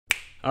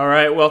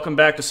Alright, welcome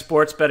back to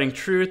Sports Betting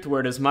Truth,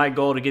 where it is my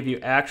goal to give you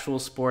actual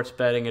sports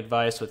betting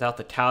advice without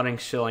the touting,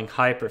 shilling,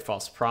 hype, or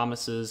false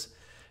promises.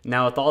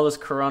 Now, with all this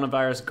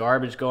coronavirus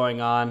garbage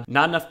going on,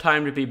 not enough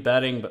time to be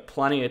betting, but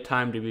plenty of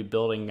time to be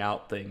building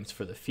out things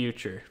for the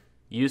future.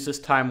 Use this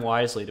time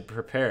wisely to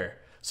prepare.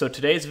 So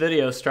today's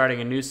video is starting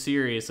a new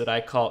series that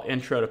I call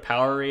Intro to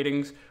Power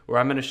Ratings, where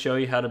I'm going to show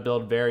you how to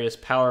build various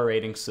power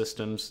rating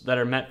systems that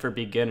are meant for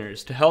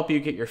beginners to help you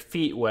get your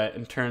feet wet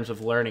in terms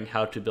of learning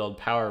how to build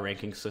power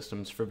ranking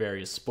systems for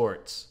various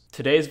sports.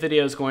 Today's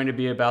video is going to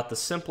be about the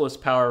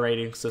simplest power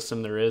rating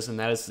system there is, and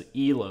that is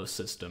the ELO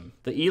system.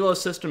 The ELO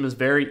system is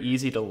very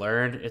easy to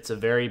learn. It's a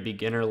very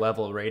beginner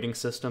level rating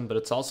system, but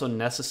it's also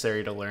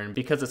necessary to learn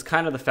because it's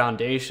kind of the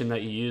foundation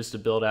that you use to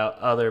build out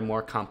other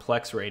more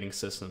complex rating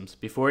systems.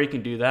 Before you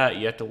can do that,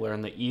 you have to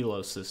learn the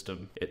ELO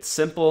system. It's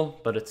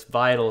simple, but it's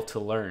vital to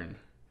learn.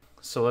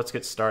 So let's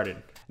get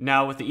started.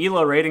 Now with the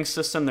ELO rating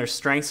system, there's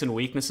strengths and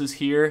weaknesses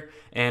here,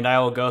 and I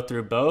will go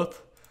through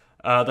both.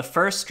 The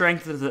first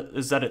strength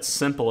is that it's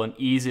simple and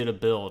easy to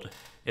build.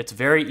 It's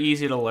very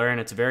easy to learn,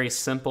 it's very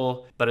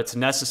simple, but it's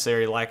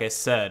necessary, like I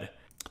said,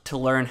 to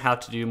learn how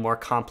to do more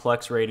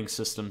complex rating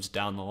systems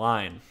down the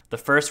line. The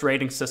first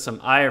rating system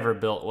I ever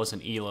built was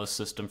an ELO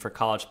system for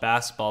college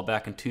basketball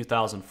back in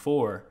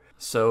 2004,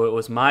 so it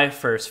was my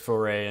first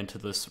foray into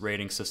this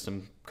rating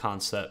system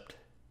concept.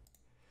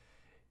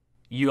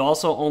 You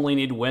also only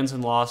need wins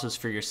and losses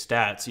for your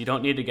stats. You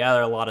don't need to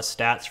gather a lot of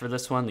stats for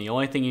this one. The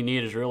only thing you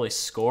need is really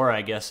score,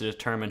 I guess, to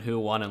determine who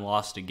won and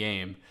lost a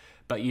game.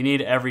 But you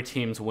need every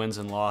team's wins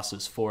and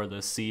losses for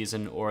the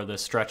season or the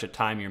stretch of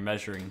time you're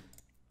measuring.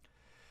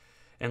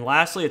 And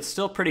lastly, it's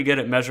still pretty good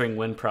at measuring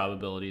win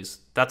probabilities.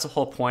 That's the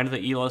whole point of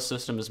the ELO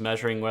system, is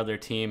measuring whether a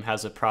team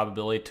has a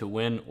probability to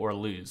win or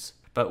lose.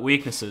 But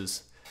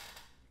weaknesses.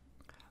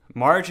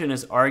 Margin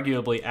is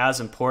arguably as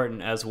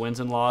important as wins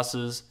and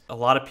losses. A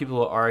lot of people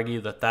will argue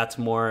that that's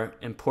more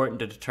important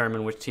to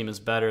determine which team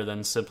is better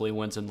than simply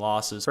wins and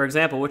losses. For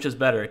example, which is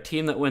better, a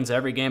team that wins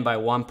every game by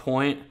 1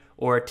 point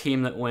or a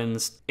team that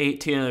wins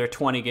 18 of their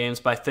 20 games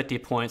by 50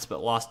 points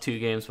but lost 2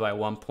 games by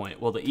 1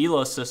 point? Well, the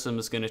ELO system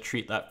is going to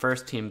treat that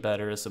first team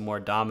better as the more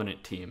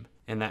dominant team,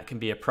 and that can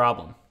be a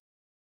problem.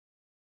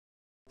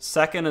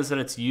 Second is that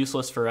it's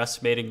useless for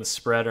estimating the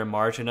spread or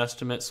margin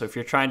estimate. So if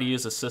you're trying to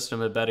use a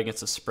system to bet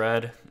against a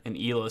spread, an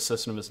ELO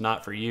system is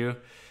not for you.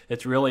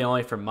 It's really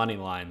only for money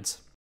lines.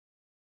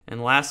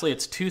 And lastly,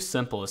 it's too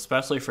simple,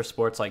 especially for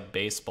sports like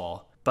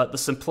baseball. But the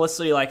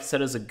simplicity, like I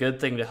said, is a good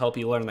thing to help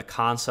you learn the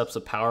concepts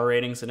of power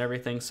ratings and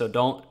everything. So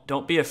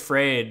don't be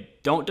afraid.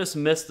 Don't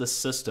dismiss the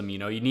system. You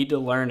need to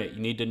learn it.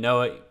 You need to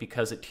know it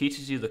because it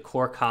teaches you the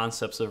core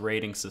concepts of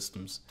rating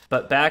systems.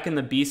 But back in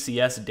the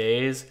BCS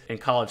days in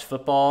college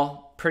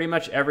football, pretty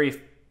much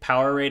every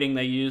power rating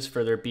they used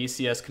for their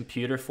BCS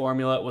computer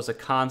formula was a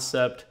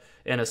concept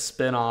and a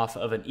spin-off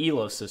of an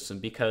ELO system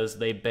because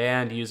they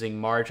banned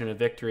using margin of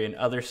victory and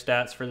other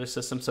stats for their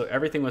system, so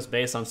everything was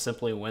based on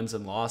simply wins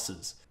and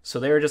losses. So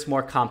they were just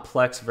more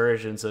complex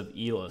versions of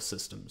ELO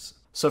systems.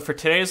 So for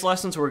today's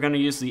lessons, we're going to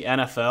use the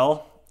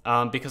NFL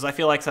because I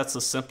feel like that's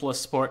the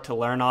simplest sport to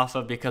learn off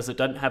of because it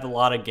doesn't have a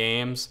lot of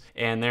games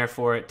and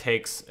therefore it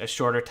takes a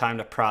shorter time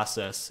to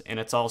process, and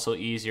it's also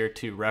easier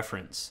to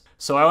reference.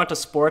 So I went to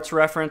Sports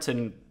Reference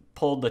and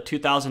pulled the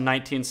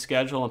 2019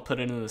 schedule and put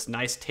it in this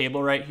nice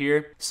table right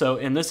here. So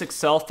in this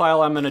Excel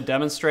file I'm going to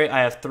demonstrate, I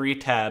have 3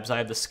 tabs. I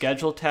have the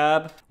schedule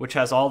tab, which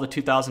has all the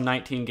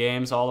 2019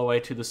 games all the way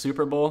to the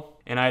Super Bowl.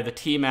 And I have the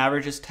team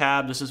averages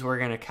tab. This is where we're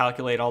going to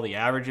calculate all the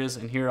averages,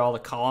 and here are all the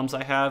columns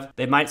I have.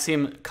 They might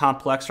seem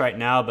complex right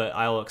now, but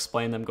I will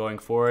explain them going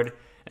forward.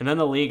 And then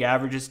the league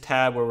averages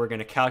tab, where we're going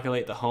to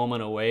calculate the home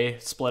and away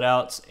split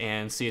outs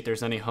and see if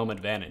there's any home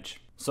advantage.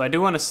 So I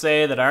do want to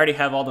say that I already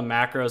have all the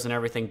macros and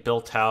everything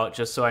built out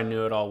just so I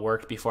knew it all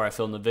worked before I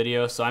filmed the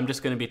video. So I'm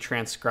just going to be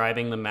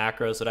transcribing the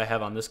macros that I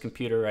have on this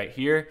computer right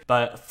here,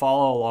 but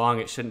follow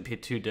along, it shouldn't be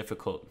too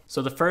difficult.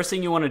 So the first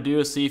thing you want to do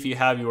is see if you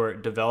have your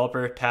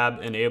developer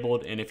tab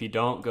enabled, and if you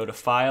don't, go to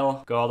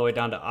File, go all the way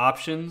down to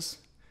Options,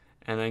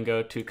 and then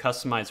go to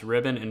Customize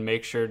Ribbon and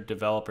make sure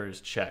developer is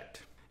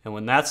checked. And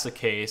when that's the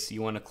case,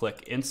 you want to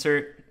click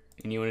Insert,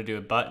 and you want to do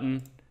a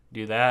button,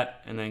 do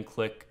that, and then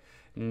click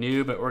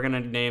New, but we're going to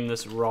name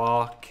this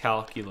Raw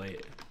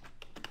Calculate.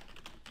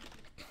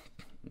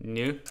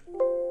 New.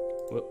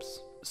 Whoops.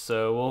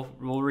 So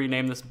we'll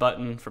rename this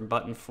button from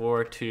button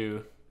 4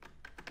 to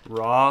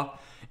Raw.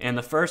 And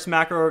the first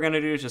macro we're going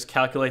to do is just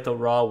calculate the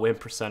raw win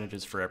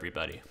percentages for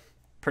everybody.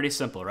 Pretty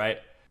simple, right?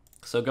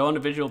 So go into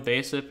Visual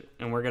Basic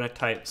and we're going to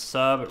type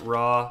sub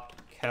raw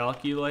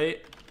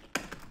calculate,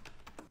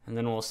 and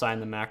then we'll assign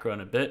the macro in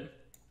a bit.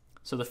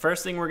 So the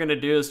first thing we're going to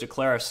do is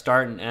declare our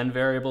start and end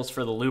variables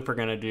for the loop we're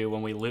going to do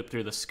when we loop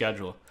through the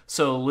schedule.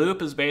 So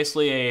loop is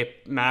basically a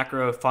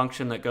macro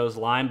function that goes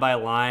line by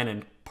line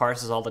and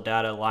parses all the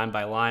data line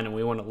by line, and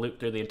we want to loop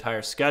through the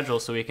entire schedule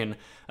so we can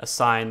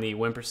assign the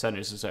win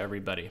percentages to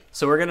everybody.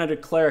 So we're going to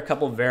declare a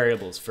couple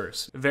variables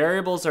first.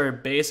 Variables are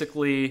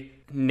basically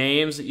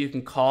names that you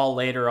can call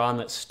later on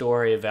that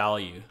store a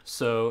value.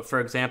 So for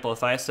example,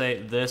 if I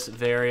say this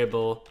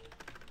variable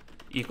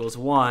equals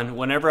 1.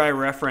 Whenever I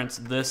reference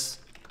this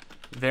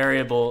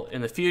variable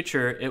in the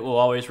future, it will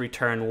always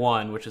return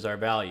 1, which is our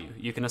value.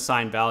 You can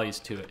assign values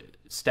to it,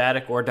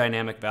 static or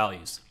dynamic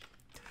values.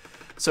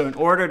 So in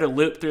order to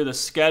loop through the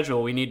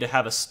schedule, we need to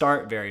have a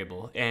start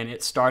variable, and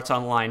it starts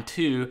on line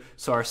 2,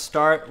 so our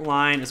start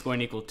line is going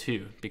to equal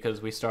 2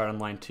 because we start on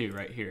line 2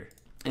 right here.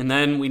 And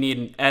then we need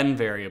an end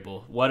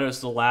variable. What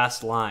is the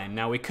last line?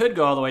 Now we could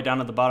go all the way down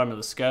to the bottom of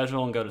the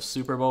schedule and go to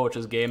Super Bowl, which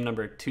is game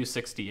number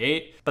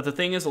 268. But the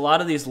thing is, a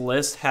lot of these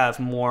lists have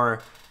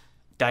more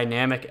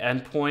dynamic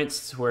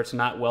endpoints where it's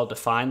not well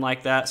defined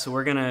like that. So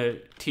we're gonna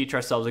teach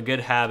ourselves a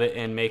good habit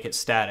and make it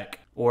static,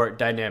 or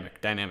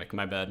dynamic,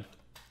 my bad.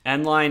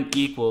 End line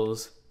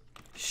equals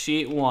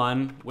sheet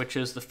 1, which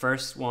is the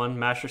first one,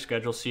 master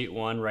schedule sheet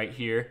 1 right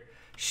here.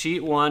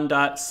 Sheet 1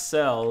 dot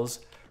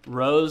cells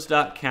rows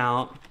dot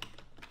count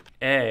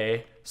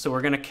A, so we're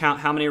going to count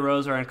how many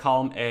rows are in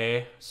column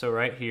A, so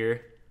right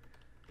here,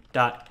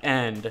 dot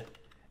end,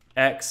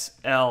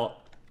 XL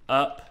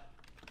up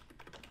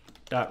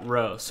dot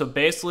row. So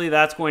basically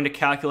that's going to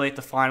calculate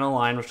the final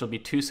line, which will be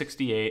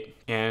 268,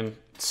 and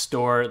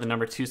store the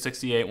number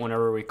 268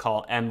 whenever we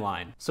call end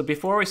line. So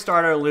before we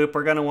start our loop,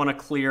 we're going to want to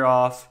clear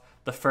off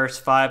the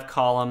first 5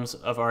 columns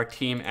of our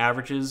team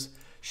averages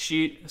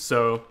sheet.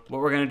 So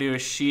what we're going to do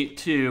is sheet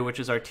 2, which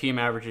is our team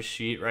averages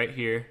sheet right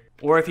here.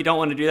 Or if you don't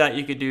want to do that,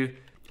 you could do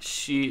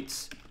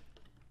sheets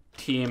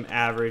team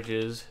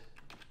averages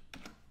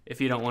if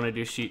you don't want to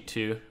do sheet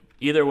 2.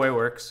 Either way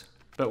works.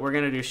 But we're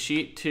going to do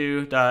sheet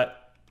 2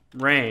 dot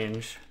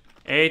range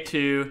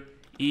A2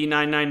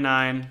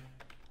 E999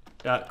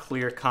 dot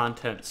clear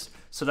contents.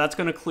 So that's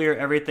going to clear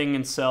everything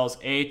in cells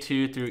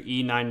A2 through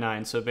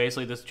E99. So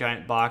basically this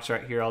giant box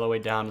right here all the way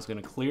down is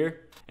going to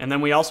clear. And then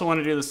we also want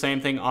to do the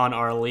same thing on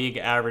our league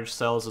average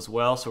cells as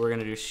well. So we're going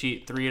to do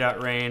sheet 3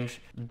 dot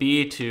range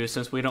B2,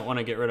 since we don't want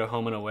to get rid of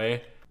home and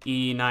away,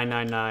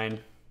 E999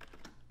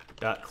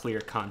 dot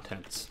clear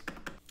contents.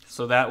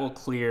 So that will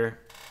clear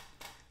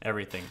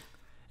everything.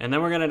 And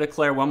then we're going to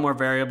declare one more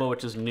variable,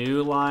 which is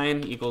new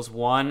line equals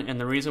 1. And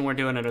the reason we're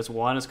doing it as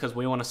 1 is because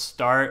we want to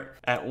start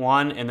at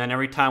 1, and then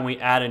every time we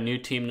add a new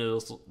team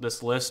to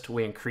this list,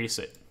 we increase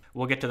it.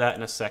 We'll get to that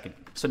in a second.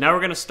 So now we're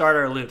going to start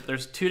our loop.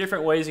 There's 2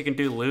 different ways you can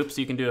do loops.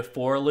 You can do a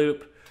for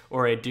loop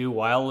or a do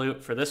while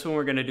loop. For this one,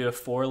 we're going to do a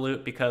for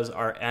loop because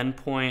our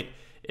endpoint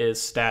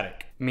is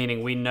static,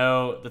 meaning we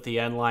know that the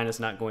end line is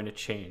not going to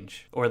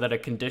change, or that a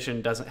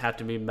condition doesn't have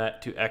to be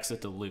met to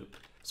exit the loop.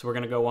 So we're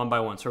going to go one by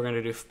one. So we're going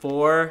to do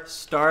for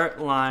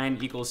start line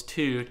equals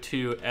 2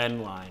 to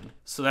end line.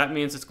 So that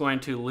means it's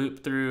going to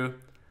loop through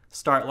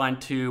start line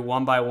 2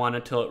 one by one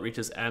until it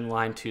reaches end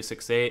line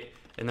 268.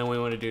 And then we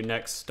want to do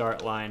next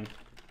start line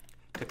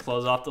to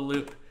close off the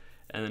loop,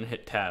 and then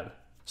hit tab.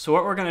 So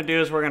what we're going to do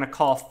is we're going to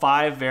call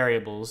 5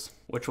 variables,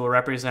 which will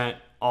represent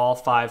all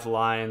 5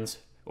 lines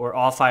or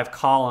all 5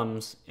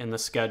 columns in the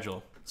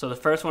schedule. So the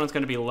first one is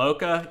going to be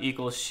loca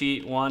equals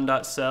sheet 1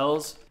 dot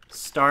cells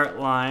start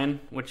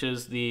line, which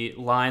is the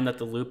line that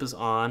the loop is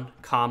on,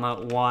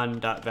 comma 1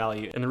 dot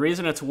value. And the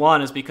reason it's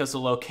 1 is because the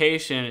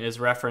location is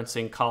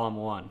referencing column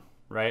 1,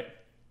 right?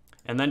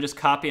 And then just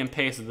copy and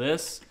paste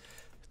this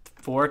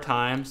 4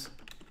 times.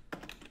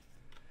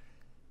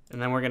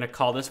 And then we're going to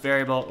call this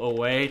variable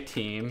away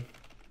team.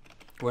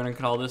 We're going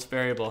to call this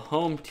variable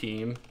home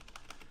team.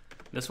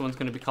 This one's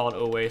going to be called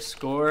away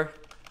score.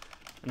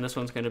 And this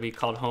one's going to be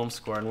called home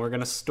score. And we're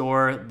going to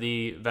store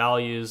the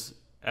values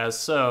as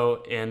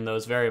so in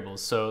those variables.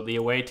 So the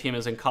away team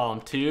is in column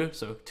 2,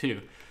 so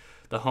 2.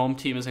 The home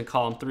team is in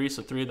column 3,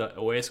 so 3. The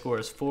away score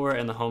is 4,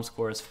 and the home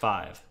score is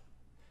 5.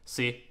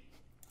 See?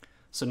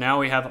 So now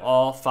we have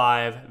all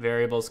 5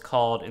 variables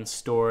called and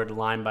stored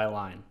line by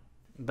line.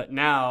 But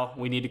now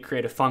we need to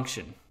create a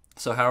function.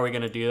 So how are we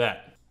going to do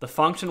that? The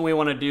function we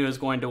want to do is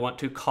going to want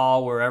to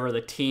call wherever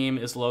the team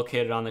is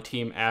located on the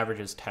team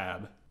averages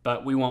tab.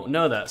 But we won't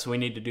know that, so we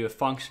need to do a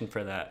function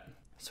for that.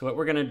 So what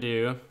we're going to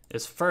do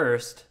is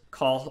first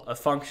call a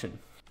function.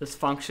 This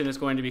function is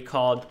going to be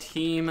called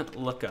team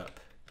lookup,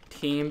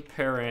 team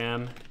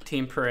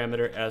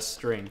parameter as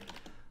string.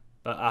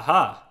 But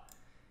aha,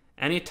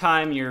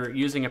 anytime you're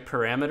using a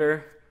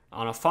parameter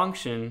on a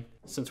function,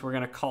 since we're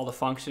going to call the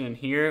function in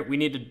here, we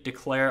need to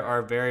declare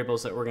our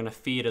variables that we're going to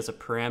feed as a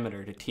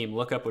parameter to team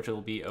lookup, which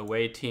will be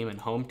away team and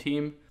home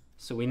team.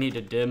 So we need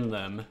to dim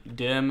them.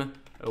 Dim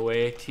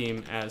away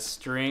team as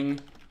string,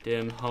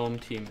 dim home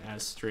team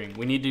as string.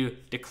 We need to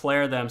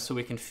declare them so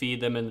we can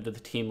feed them into the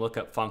team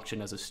lookup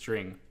function as a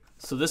string.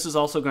 So this is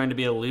also going to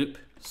be a loop.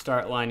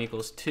 Start line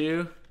equals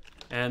 2,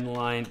 end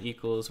line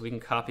equals, we can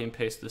copy and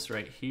paste this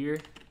right here.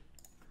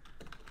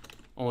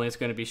 Only it's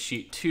going to be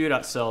sheet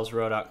 2.cells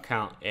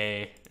row.count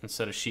A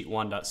instead of sheet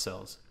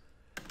 1.cells.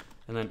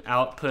 And then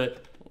output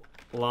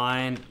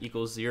line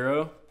equals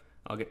 0.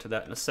 I'll get to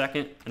that in a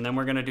second. And then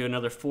we're going to do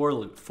another for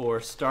loop. For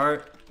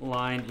start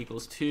line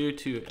equals 2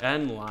 to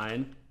end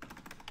line.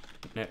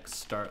 Next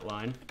start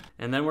line.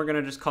 And then we're going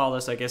to just call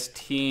this, I guess,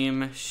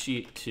 team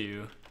sheet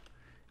 2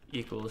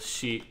 equals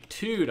sheet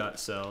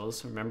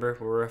 2.cells. Remember,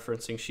 we're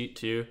referencing sheet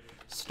 2.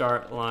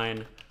 Start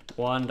line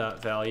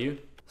 1.value.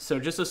 So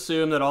just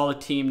assume that all the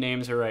team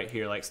names are right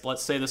here. Like,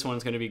 let's say this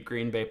one's going to be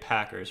Green Bay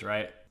Packers,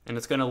 right? And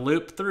it's going to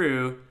loop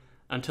through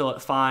until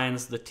it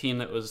finds the team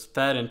that was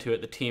fed into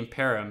it, the team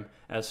param,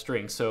 as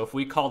strings. So if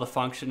we call the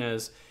function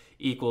as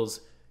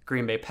equals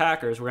Green Bay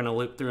Packers, we're going to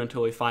loop through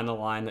until we find the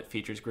line that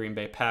features Green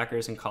Bay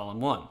Packers in column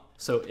 1.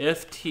 So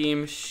if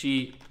team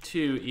sheet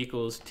 2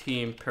 equals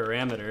team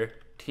parameter,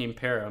 team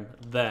param,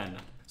 then.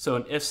 So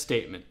an if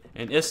statement.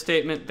 An if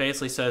statement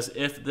basically says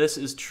if this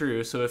is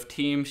true, so if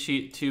team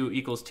sheet 2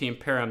 equals team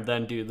param,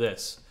 then do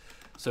this.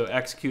 So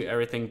execute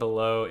everything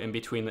below in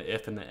between the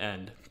if and the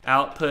end.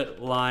 Output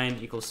line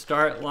equals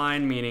start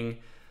line, meaning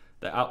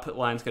the output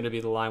line is going to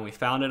be the line we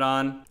found it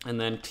on. And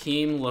then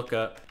team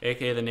lookup,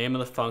 aka the name of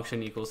the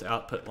function, equals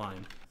output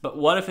line. But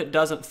what if it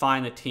doesn't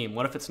find the team?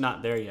 What if it's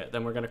not there yet?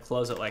 Then we're going to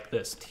close it like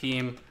this.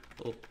 Team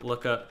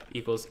lookup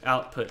equals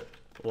output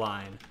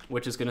line,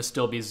 which is going to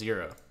still be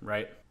 0,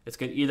 right? It's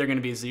either going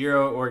to be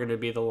 0 or going to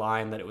be the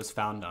line that it was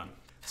found on.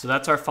 So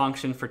that's our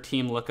function for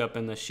team lookup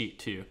in the sheet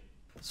 2.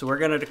 So we're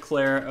going to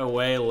declare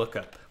away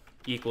lookup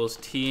equals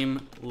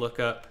team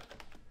lookup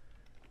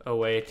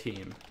away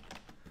team.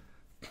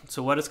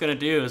 So what it's going to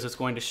do is it's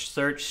going to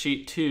search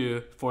sheet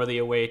 2 for the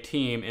away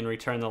team and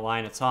return the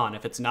line it's on.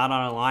 If it's not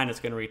on a line, it's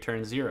going to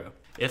return 0.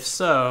 If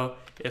so,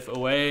 if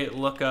away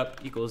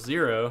lookup equals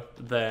 0,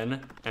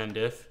 then, and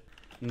if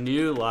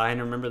new line,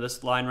 remember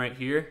this line right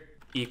here,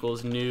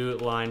 equals new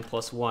line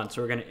plus 1.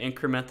 So we're going to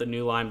increment the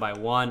new line by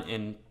 1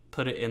 and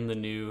put it in the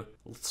new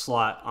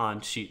slot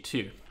on sheet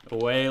 2.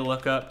 Away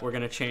lookup, we're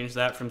going to change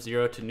that from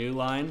 0 to new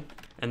line.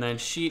 And then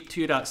sheet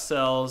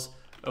 2.cells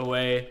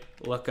away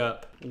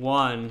lookup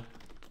 1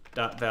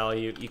 dot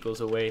value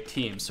equals away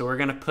team. So we're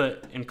going to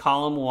put in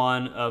column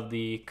 1 of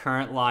the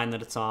current line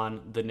that it's on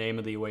the name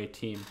of the away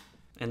team.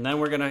 And then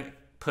we're going to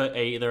put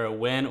either a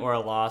win or a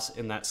loss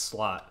in that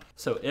slot.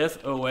 So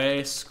if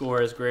away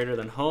score is greater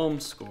than home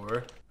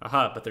score,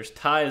 but there's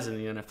ties in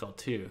the NFL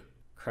too.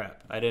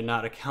 Crap, I did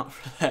not account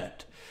for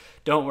that.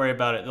 Don't worry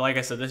about it. Like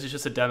I said, this is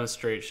just a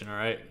demonstration, all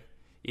right?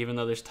 Even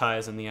though there's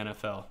ties in the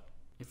NFL.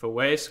 If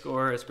away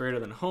score is greater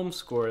than home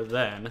score,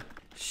 then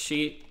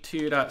sheet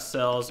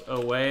 2.cells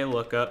away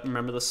lookup,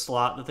 remember the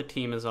slot that the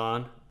team is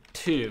on,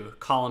 2,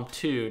 column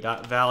 2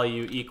 dot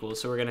value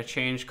equals, so we're going to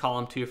change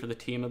column 2 for the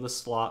team of the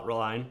slot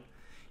line,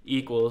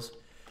 equals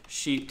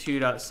sheet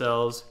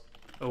 2.cells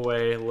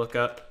away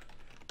lookup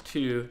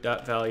 2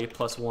 dot value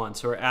plus 1.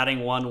 So we're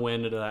adding 1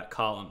 win to that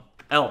column.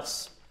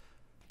 Else,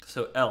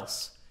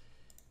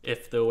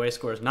 if the away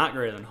score is not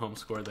greater than home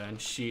score, then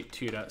sheet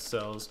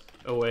 2.cells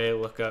away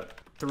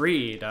lookup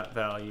 3 dot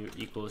value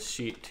equals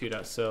sheet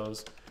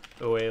 2.cells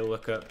away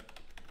lookup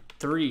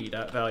 3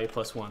 dot value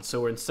plus 1.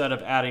 So we're, instead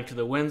of adding to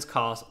the wins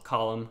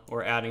column,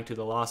 we're adding to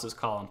the losses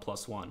column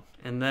plus 1.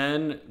 And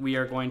then we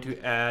are going to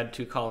add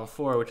to column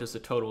 4, which is the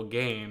total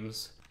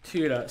games,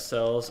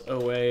 2.cells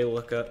away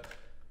lookup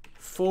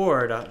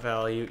 4 dot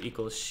value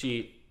equals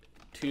sheet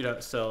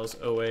 2.cells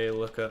away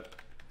lookup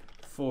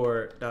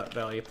 4 dot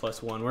value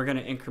plus 1. We're going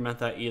to increment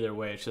that either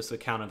way. It's just the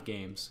count of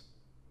games.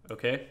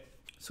 Okay?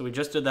 So we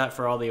just did that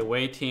for all the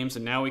away teams,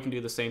 and now we can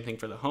do the same thing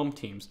for the home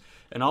teams.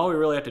 And all we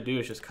really have to do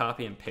is just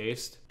copy and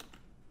paste.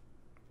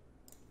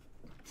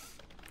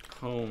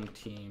 Home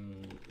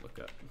team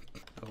lookup,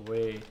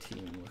 away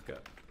team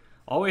lookup.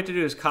 All we have to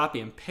do is copy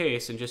and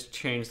paste and just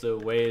change the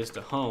aways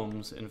to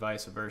homes and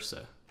vice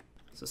versa.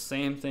 It's the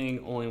same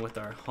thing, only with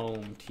our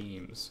home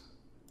teams.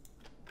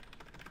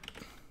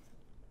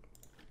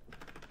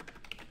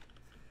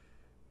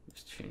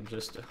 Just change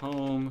this to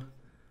home,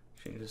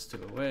 change this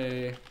to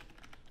away,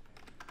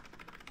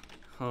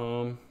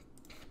 home,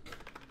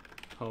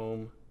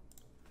 home,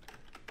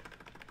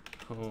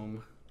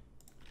 home.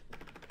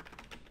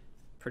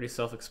 Pretty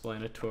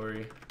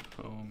self-explanatory.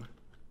 Home,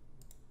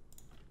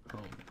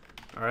 home.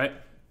 All right.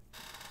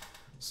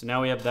 So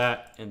now we have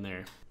that in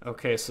there.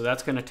 Okay, so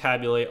that's going to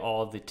tabulate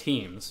all of the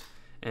teams.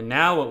 And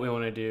now what we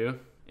want to do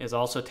is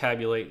also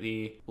tabulate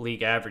the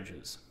league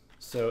averages.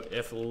 So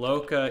if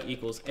LOCA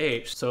equals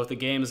H, so if the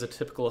game is a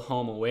typical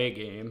home-away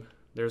game,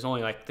 there's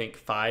only, I think,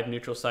 5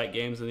 neutral site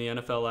games in the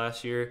NFL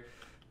last year,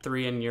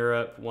 3 in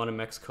Europe, 1 in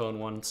Mexico, and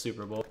 1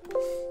 Super Bowl.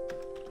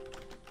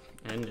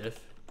 And if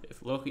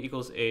LOCA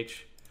equals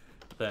H,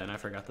 then, I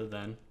forgot the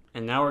then.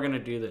 And now we're going to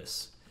do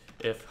this.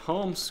 If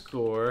home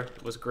score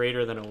was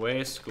greater than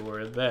away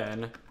score,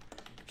 then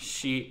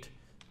sheet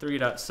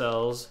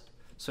 3.cells.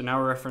 So now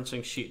we're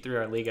referencing sheet 3,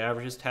 our league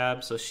averages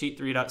tab. So sheet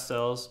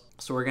 3.cells.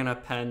 So we're going to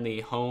append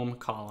the home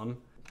column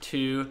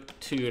to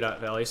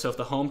 2.value. So if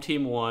the home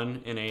team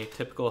won in a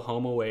typical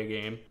home away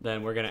game,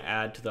 then we're going to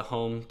add to the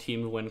home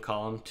team win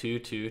column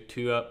 2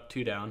 up,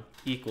 2 down,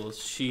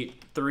 equals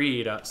sheet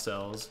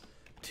 3.cells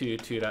to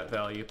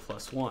 2.value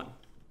plus 1.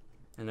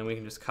 And then we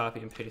can just copy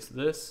and paste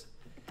this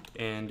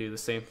and do the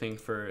same thing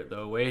for the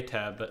away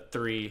tab, but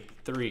 3,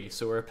 3.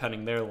 So we're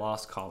appending their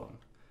loss column.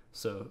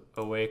 So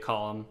away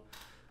column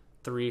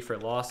 3 for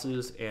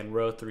losses and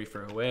row 3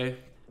 for away.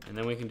 And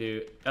then we can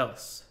do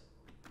else.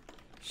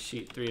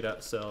 Sheet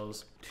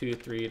 3.cells to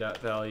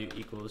 3.value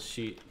equals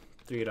sheet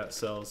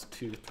 3.cells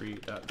to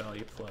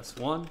 3.value plus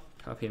 1.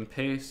 Copy and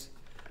paste.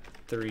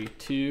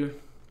 3-2,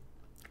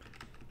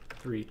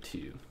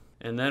 3-2.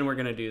 And then we're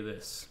gonna do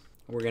this.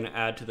 We're gonna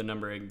add to the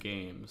number of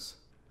games.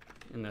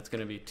 And that's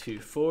gonna be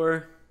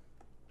 2-4,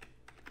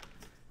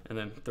 and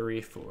then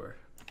 3-4.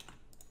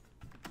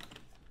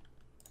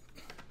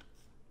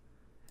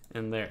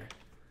 And there.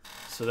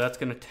 So that's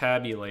gonna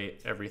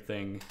tabulate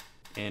everything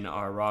in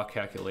our raw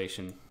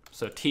calculation.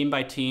 So team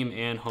by team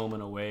and home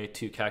and away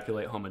to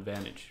calculate home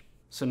advantage.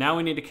 So now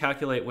we need to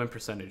calculate win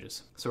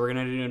percentages. So we're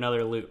gonna do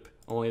another loop.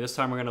 Only this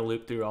time we're gonna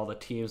loop through all the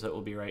teams that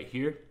will be right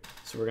here.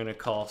 So we're gonna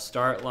call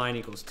start line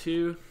equals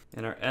 2,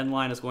 and our end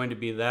line is going to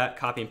be that.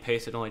 Copy and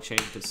paste it, only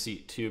change it to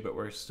seat 2, but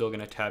we're still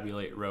gonna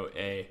tabulate row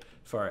A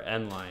for our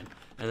end line.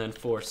 And then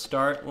for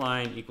start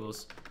line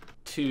equals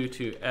 2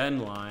 to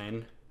end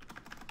line,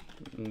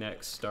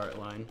 next start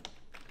line,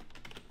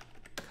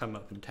 come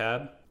up and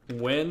tab.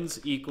 Wins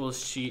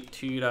equals sheet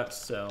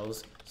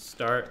 2.cells,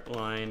 start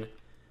line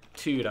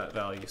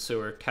 2.value. So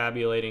we're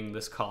tabulating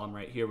this column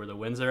right here where the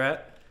wins are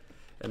at.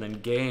 And then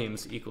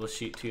games equals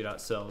sheet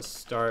 2.cells,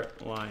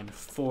 start line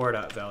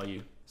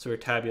 4.value. So we're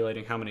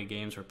tabulating how many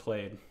games were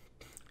played.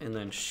 And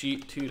then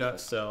sheet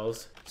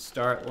 2.cells,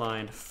 start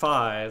line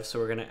 5. So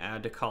we're going to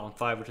add to column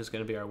 5, which is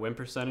going to be our win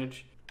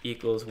percentage,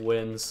 equals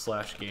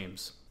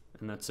wins/games.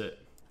 And that's it.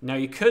 Now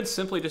you could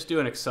simply just do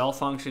an Excel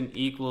function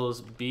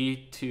equals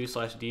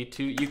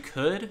B2/D2. You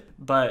could,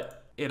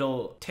 but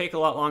it'll take a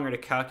lot longer to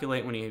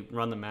calculate when you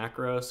run the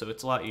macro, so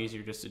it's a lot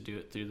easier just to do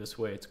it through this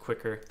way. It's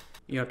quicker.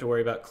 You don't have to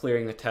worry about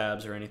clearing the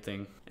tabs or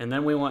anything. And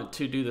then we want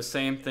to do the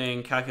same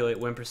thing, calculate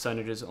win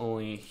percentages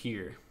only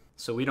here.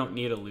 So we don't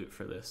need a loop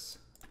for this.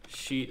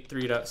 Sheet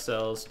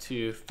 3.cells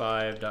to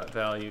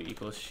 5.value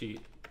equals sheet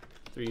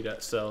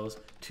 3.cells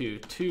to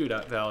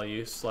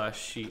 2.value /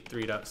 sheet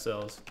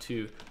 3.cells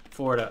to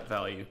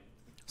 4.value.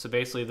 So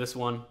basically this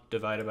one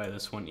divided by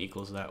this one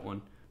equals that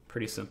one.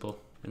 Pretty simple.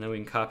 And then we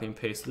can copy and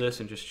paste this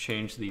and just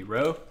change the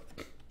row.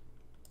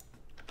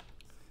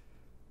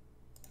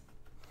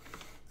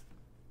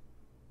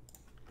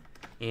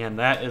 And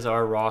that is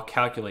our raw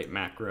calculate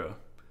macro.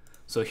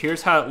 So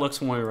here's how it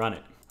looks when we run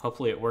it.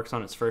 Hopefully it works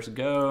on its first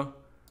go.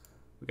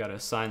 We got to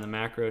assign the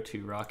macro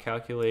to raw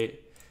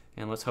calculate.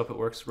 And let's hope it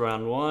works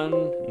round 1.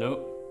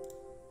 Nope.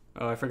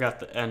 Oh, I forgot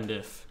the end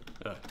if.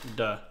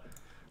 Duh.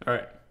 All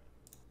right.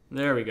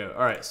 There we go.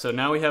 All right, so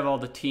now we have all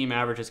the team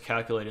averages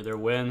calculated, their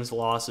wins,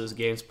 losses,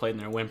 games played, and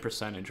their win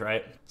percentage,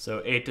 right?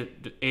 So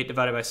 8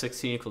 divided by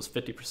 16 equals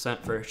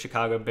 50% for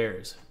Chicago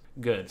Bears.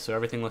 Good, so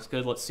everything looks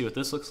good. Let's see what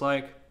this looks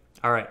like.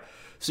 All right,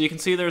 so you can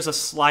see there's a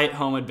slight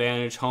home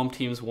advantage. Home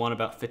teams won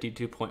about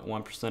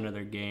 52.1% of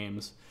their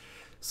games.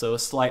 So a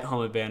slight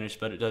home advantage,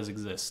 but it does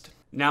exist.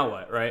 Now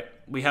what, right?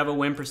 We have a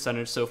win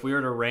percentage, so if we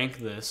were to rank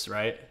this,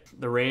 right,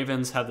 the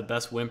Ravens have the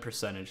best win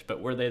percentage,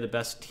 but were they the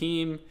best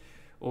team?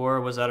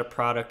 Or was that a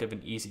product of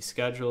an easy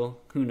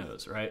schedule? Who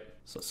knows, right?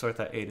 So let's sort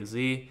that A to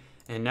Z.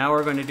 And now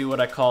we're going to do what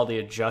I call the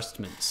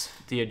adjustments.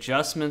 The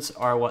adjustments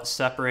are what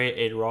separate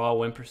a raw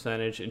win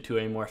percentage into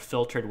a more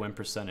filtered win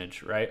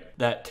percentage, right?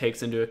 That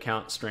takes into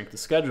account strength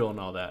of schedule and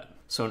all that.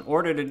 So in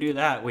order to do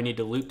that, we need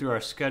to loop through our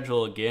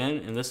schedule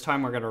again. And this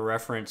time we're going to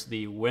reference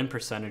the win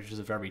percentages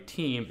of every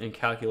team and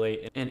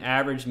calculate an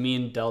average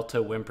mean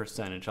delta win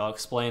percentage. I'll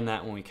explain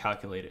that when we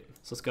calculate it.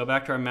 So let's go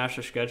back to our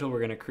master schedule. We're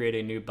going to create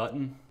a new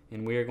button.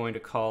 And we are going to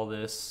call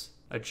this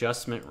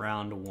adjustment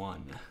round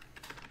 1.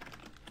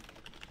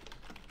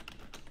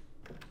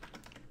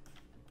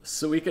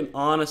 So we can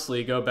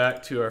honestly go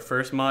back to our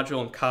first module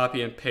and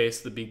copy and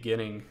paste the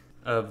beginning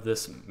of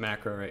this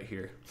macro right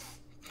here,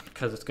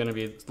 because it's going to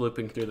be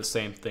looping through the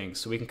same thing.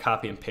 So we can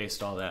copy and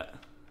paste all that.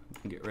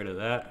 We can get rid of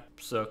that.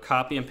 So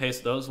copy and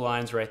paste those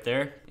lines right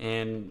there.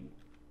 And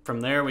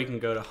from there we can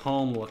go to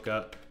home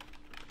lookup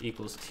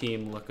equals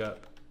team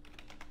lookup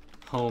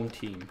home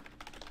team.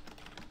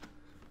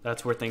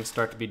 That's where things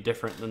start to be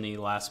different than the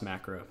last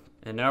macro.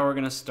 And now we're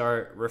going to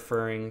start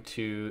referring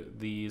to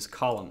these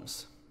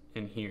columns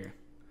in here.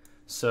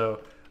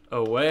 So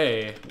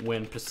away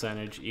win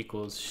percentage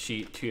equals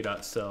sheet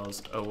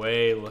 2.cells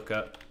away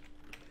lookup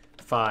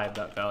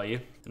 5.value.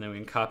 And then we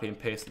can copy and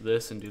paste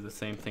this and do the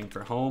same thing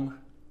for home.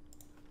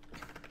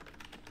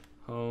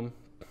 Home.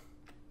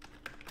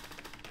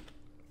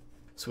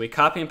 So we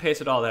copy and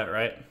pasted all that,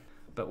 right?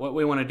 But what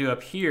we want to do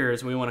up here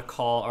is we want to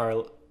call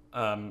our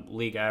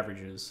league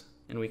averages.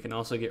 And we can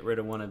also get rid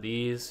of one of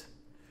these.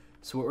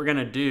 So what we're going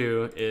to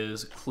do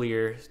is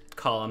clear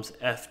columns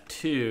F2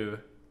 to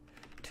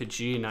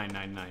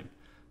G999.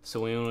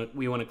 So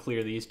we want to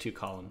clear these 2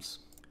 columns.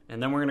 And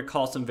then we're going to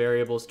call some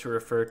variables to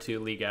refer to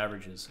league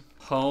averages.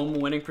 Home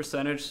winning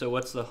percentage. So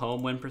what's the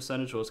home win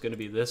percentage? Well, it's going to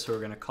be this. So we're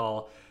going to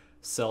call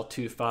cell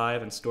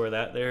 25 and store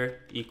that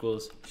there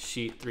equals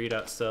sheet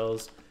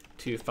 3.cells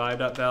to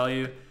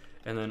 5.value.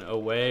 And then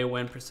away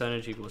win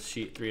percentage equals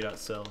sheet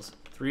 3.cells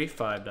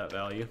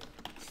 3.5.value.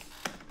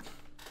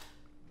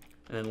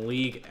 And then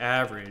league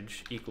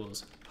average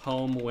equals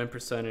home win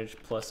percentage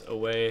plus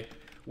away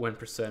win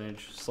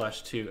percentage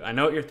 /2. I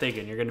know what you're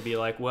thinking. You're going to be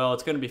like, well,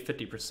 it's going to be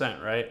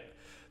 50%, right?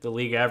 The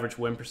league average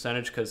win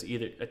percentage, because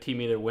a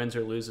team either wins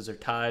or loses or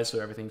ties, so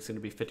everything's going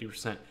to be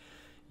 50%.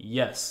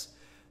 Yes,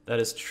 That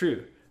is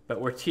true,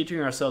 but we're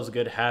teaching ourselves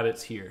good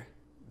habits here.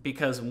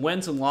 Because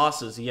wins and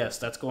losses, yes,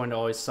 that's going to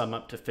always sum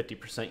up to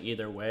 50%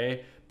 either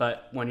way,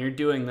 but when you're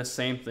doing the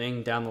same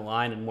thing down the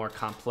line in more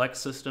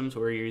complex systems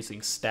where you're using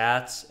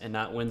stats and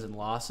not wins and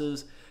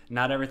losses,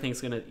 not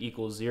everything's going to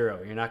equal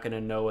 0. You're not going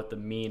to know what the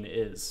mean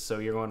is, so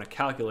you're going to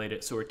calculate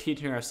it. So we're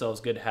teaching ourselves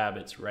good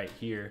habits right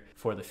here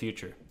for the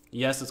future.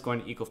 Yes, it's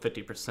going to equal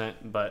 50%,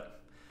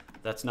 but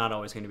that's not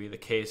always going to be the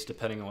case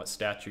depending on what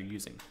stats you're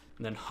using.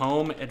 And then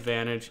home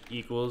advantage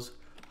equals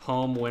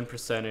home win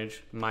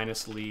percentage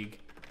minus league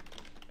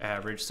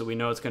average. So we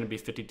know it's going to be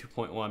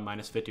 52.1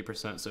 minus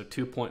 50%, so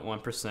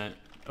 2.1%.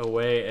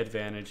 Away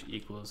advantage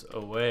equals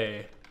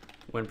away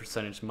win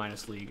percentage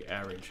minus league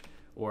average,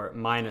 or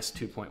minus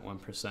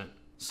 2.1%.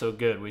 So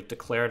good, we've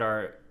declared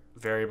our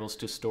variables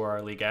to store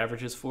our league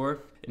averages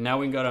for. And now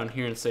we can go down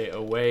here and say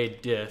away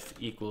diff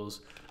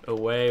equals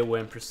away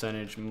win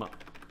percentage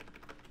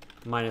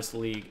minus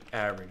league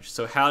average.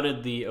 So how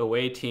did the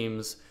away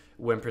team's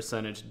win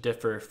percentage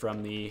differ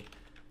from the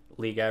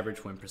league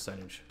average win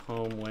percentage?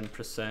 Home win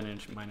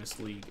percentage minus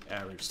league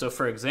average. So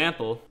for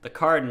example, the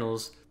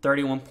Cardinals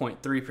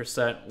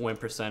 31.3% win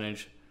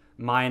percentage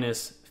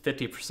minus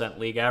 50%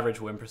 league average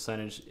win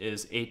percentage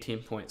is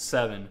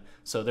 18.7.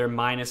 So they're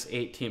minus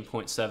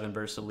 18.7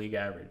 versus the league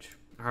average.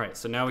 All right,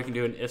 so now we can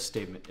do an if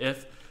statement.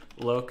 If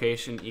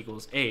location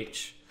equals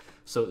H,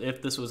 so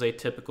if this was a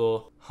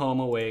typical home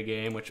away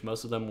game, which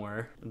most of them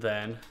were,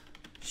 then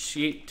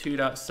sheet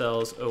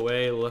 2.cells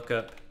away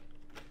lookup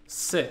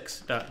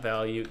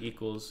 6.value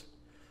equals,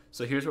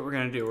 so here's what we're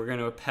going to do. We're going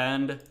to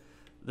append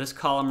this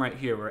column right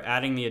here. We're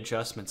adding the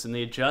adjustments, and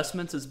the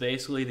adjustments is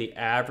basically the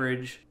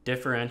average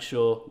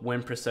differential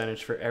win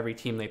percentage for every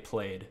team they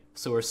played.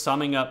 So we're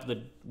summing up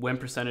the win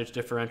percentage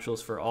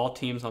differentials for all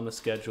teams on the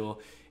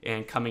schedule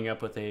and coming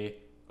up with a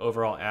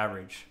overall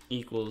average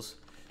equals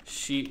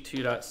sheet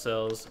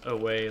 2.cells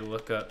away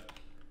lookup,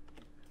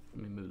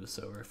 let me move this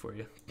over for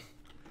you,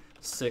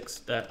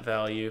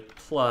 6.value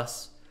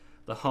plus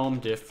the home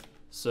diff.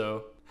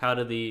 So how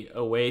do the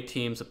away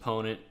team's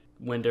opponent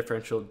win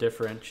differential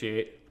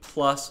differentiate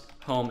plus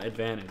home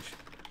advantage?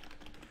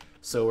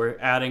 So we're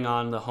adding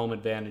on the home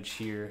advantage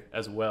here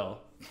as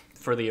well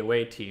for the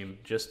away team,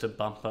 just to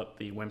bump up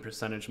the win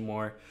percentage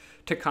more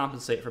to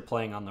compensate for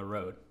playing on the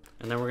road.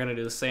 And then we're going to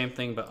do the same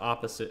thing but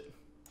opposite.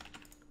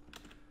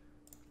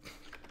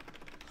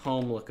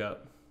 Home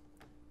lookup,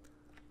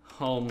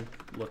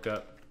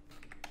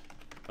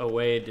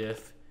 away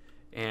diff,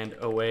 and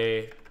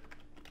away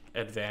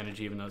advantage,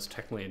 even though it's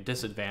technically a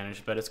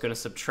disadvantage, but it's going to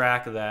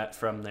subtract that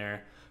from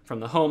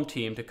the home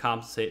team to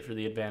compensate for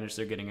the advantage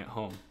they're getting at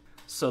home.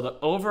 So the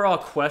overall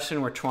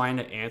question we're trying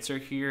to answer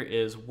here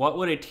is, what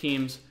would a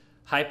team's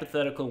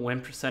hypothetical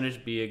win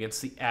percentage be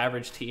against the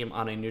average team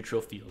on a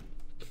neutral field?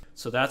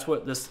 So that's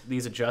what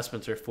these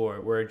adjustments are for.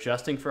 We're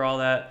adjusting for all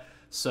that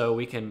so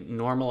we can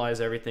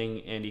normalize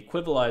everything and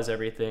equivalize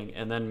everything,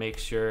 and then make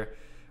sure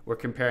we're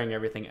comparing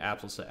everything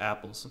apples to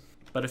apples.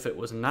 But if it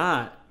was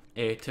not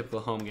a typical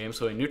home game,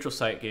 so a neutral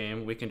site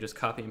game, we can just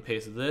copy and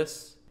paste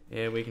this,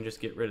 and we can just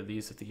get rid of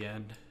these at the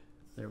end.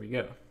 There we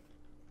go.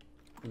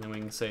 And then we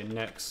can say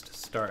next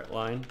start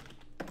line.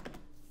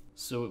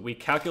 So we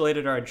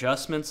calculated our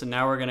adjustments, and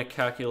now we're going to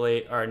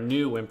calculate our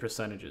new win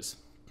percentages,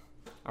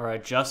 our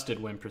adjusted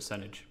win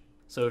percentage.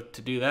 So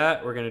to do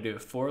that, we're going to do a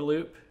for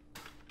loop.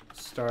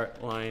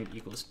 Start line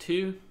equals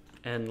 2,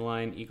 end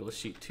line equals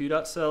sheet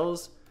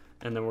 2.cells,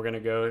 and then we're going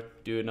to go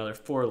do another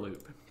for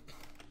loop.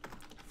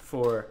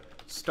 For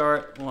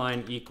start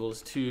line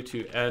equals 2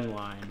 to end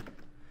line,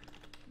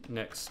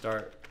 next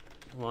start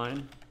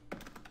line,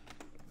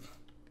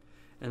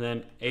 and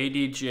then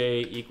adj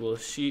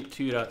equals sheet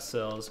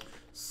 2.cells,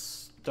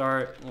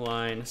 start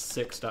line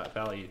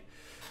 6.value.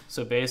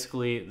 So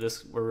basically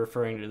this, we're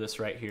referring to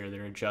this right here,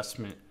 their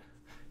adjustment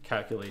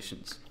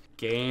calculations.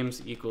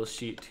 Games equals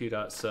sheet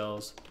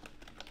 2.cells,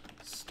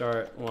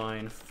 start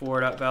line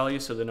 4.value,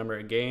 so the number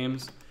of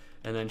games,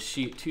 and then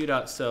sheet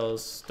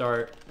 2.cells,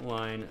 start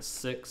line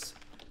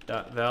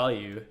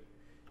 6.value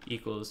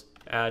equals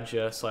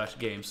adja /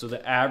 games. So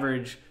the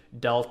average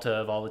delta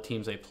of all the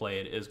teams they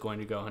played is going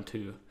to go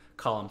into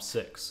column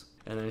 6.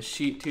 And then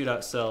sheet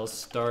 2.cells,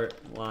 start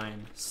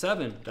line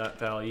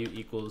 7.value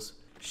equals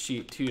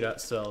sheet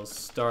 2.cells,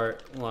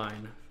 start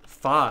line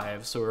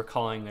 5, so we're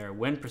calling their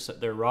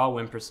raw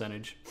win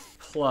percentage,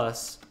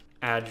 plus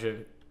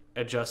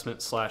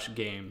adjustment /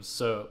 games.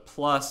 So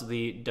plus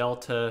the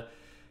delta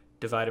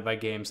divided by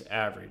games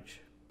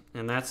average.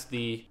 And that's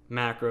the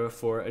macro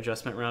for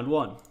adjustment round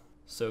 1.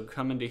 So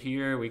come into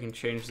here, we can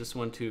change this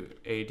one to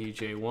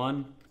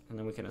adj1, and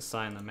then we can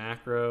assign the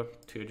macro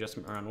to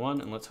adjustment round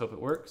 1, and let's hope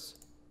it works.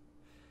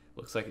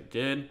 Looks like it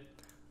did.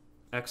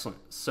 Excellent.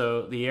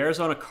 So the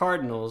Arizona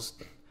Cardinals,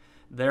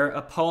 their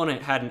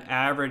opponent had an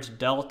average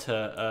delta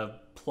of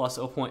plus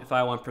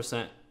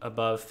 0.51%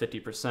 above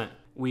 50%.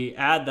 We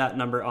add that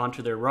number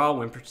onto their raw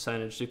win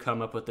percentage to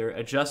come up with their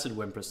adjusted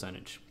win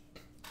percentage,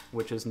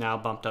 which is now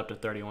bumped up to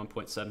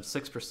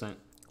 31.76%.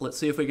 Let's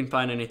see if we can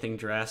find anything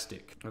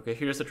drastic. Okay,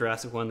 here's a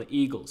drastic one, the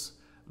Eagles.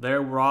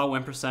 Their raw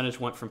win percentage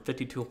went from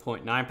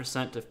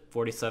 52.9% to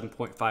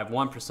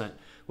 47.51%,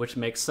 which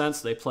makes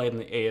sense. They played in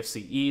the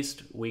AFC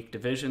East, weak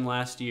division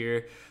last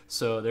year,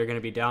 so they're going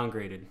to be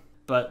downgraded.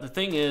 But the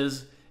thing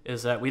is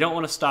that we don't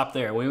want to stop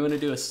there. We want to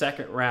do a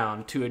second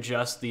round to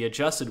adjust the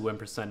adjusted win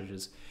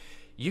percentages.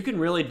 You can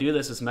really do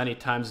this as many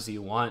times as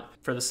you want.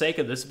 For the sake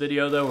of this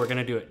video though, we're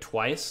gonna do it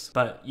twice,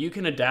 but you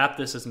can adapt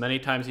this as many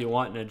times as you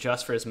want and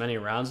adjust for as many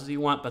rounds as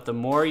you want, but the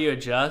more you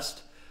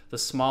adjust, the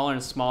smaller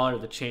and smaller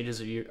the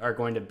changes are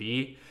going to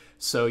be.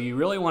 So you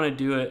really wanna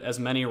do it as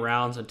many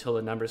rounds until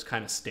the numbers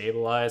kind of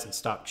stabilize and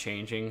stop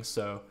changing.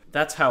 So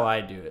that's how I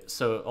do it.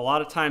 So a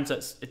lot of times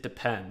it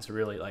depends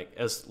really, like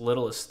as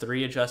little as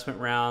 3 adjustment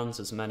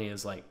rounds, as many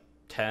as like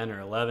 10 or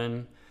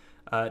 11.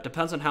 It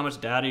depends on how much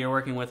data you're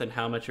working with and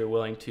how much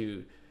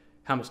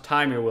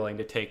time you're willing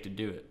to take to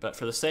do it. But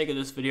for the sake of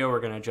this video, we're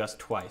going to adjust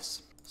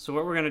twice. So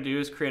what we're going to do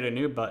is create a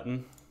new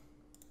button.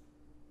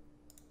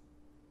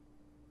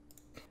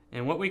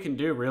 And what we can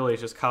do really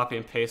is just copy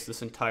and paste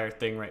this entire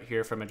thing right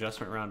here from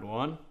adjustment round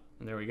 1.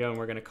 And there we go. And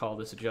we're going to call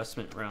this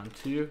adjustment round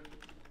 2.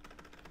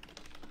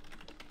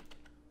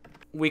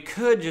 We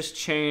could just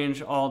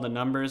change all the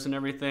numbers and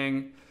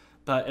everything.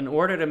 But in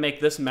order to make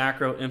this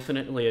macro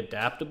infinitely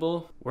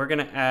adaptable, we're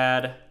going to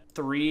add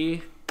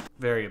 3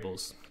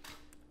 variables.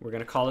 We're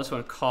going to call this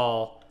one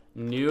call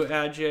new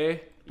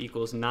adj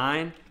equals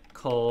 9,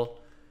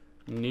 call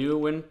new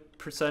win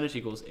percentage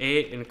equals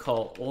 8, and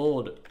call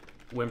old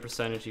win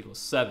percentage equals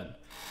 7.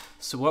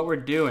 So what we're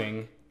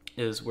doing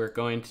is we're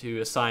going to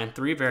assign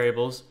 3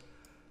 variables.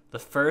 The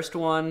first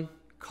one,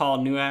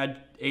 call new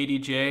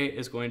adj,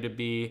 is going to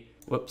be,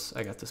 whoops,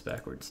 I got this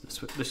backwards.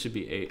 This should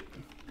be 8.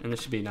 And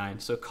this should be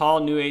 9. So call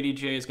new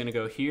adj is going to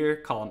go here,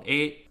 column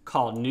 8.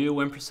 Call new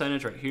win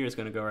percentage right here is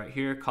going to go right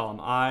here, column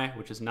I,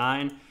 which is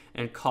 9.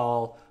 And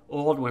call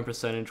old win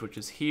percentage, which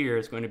is here,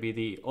 is going to be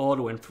the old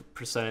win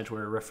percentage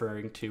we're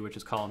referring to, which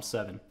is column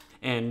 7.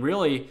 And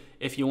really,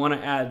 if you want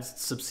to add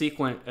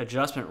subsequent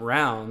adjustment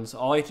rounds,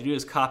 all you have to do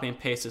is copy and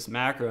paste this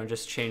macro and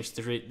just change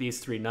these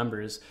 3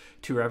 numbers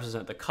to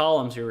represent the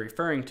columns you're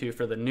referring to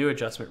for the new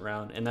adjustment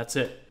round, and that's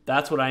it.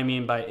 That's what I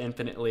mean by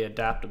infinitely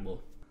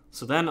adaptable.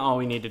 So then all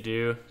we need to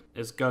do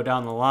is go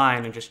down the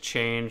line and just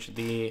change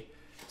the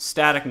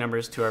static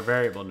numbers to our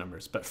variable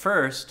numbers. But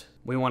first,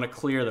 we want to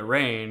clear the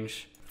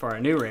range for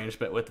our new range,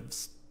 but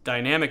with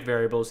dynamic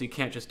variables, you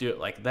can't just do it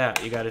like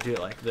that. You got to do it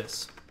like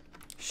this.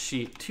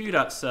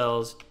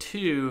 Sheet2.cells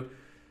 2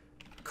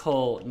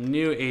 col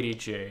new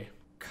adj,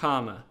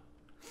 comma,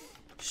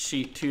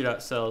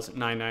 sheet2.cells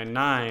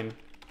 999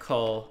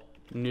 col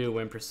new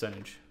win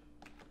percentage.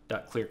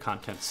 Clear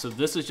content. So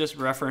this is just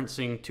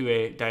referencing to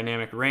a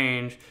dynamic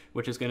range,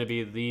 which is going to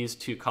be these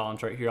 2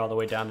 columns right here all the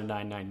way down to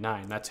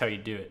 999. That's how you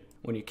do it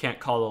when you can't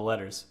call the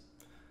letters.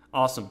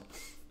 Awesome.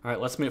 All right,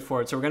 let's move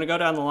forward. So we're going to go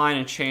down the line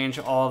and change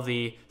all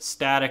the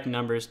static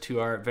numbers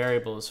to our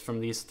variables from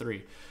these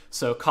 3.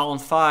 So column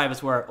 5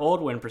 is where our old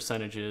win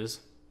percentage is,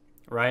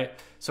 right?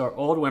 So our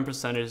old win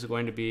percentage is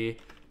going to be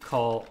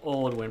call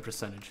old win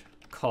percentage,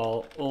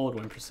 call old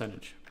win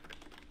percentage,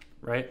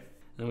 right? And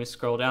then we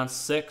scroll down.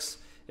 6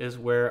 is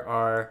where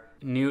our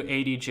new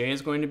adj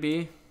is going to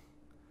be.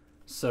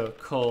 So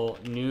call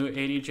new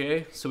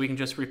adj. So we can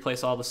just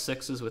replace all the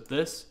 6s with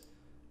this.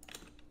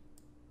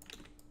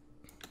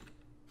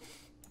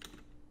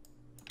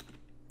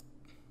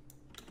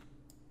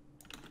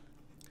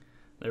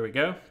 There we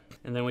go.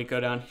 And then we go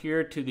down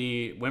here to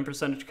the win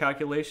percentage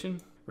calculation.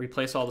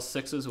 Replace all the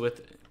 6s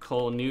with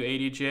col new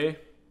adj.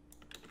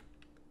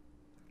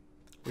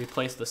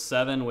 Replace the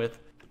 7 with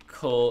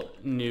col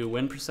new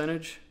win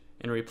percentage.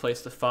 And replace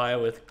the 5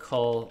 with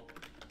col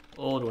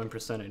old win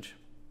percentage.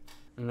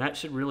 And that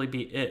should really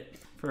be it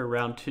for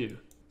round 2.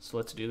 So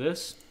let's do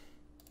this.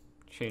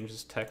 Change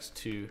this text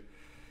to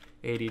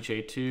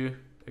adj2. There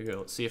we go.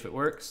 Let's see if it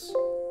works.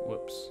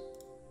 Whoops.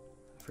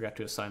 I forgot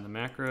to assign the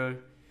macro.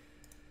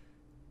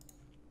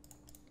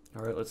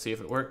 All right, let's see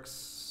if it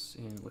works.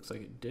 And it looks like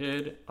it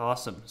did.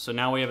 Awesome. So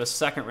now we have a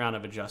second round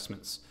of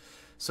adjustments.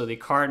 So the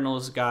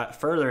Cardinals got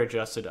further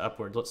adjusted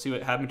upward. Let's see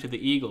what happened to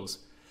the Eagles.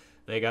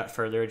 They got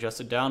further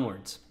adjusted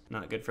downwards.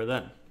 Not good for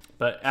them.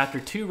 But after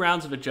 2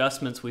 rounds of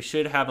adjustments, we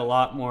should have a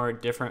lot more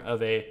different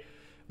of a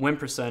win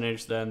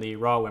percentage than the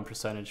raw win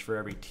percentage for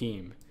every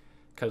team,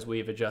 because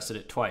we've adjusted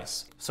it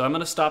twice. So I'm going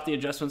to stop the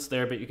adjustments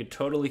there, but you could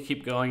totally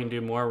keep going and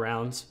do more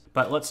rounds.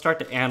 But let's start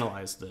to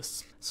analyze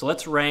this. So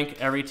let's rank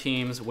every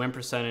team's win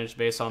percentage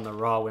based on the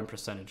raw win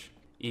percentage.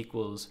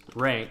 Equals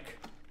rank,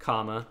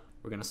 comma,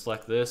 we're going to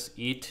select this,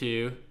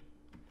 E2,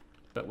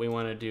 but we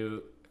want to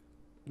do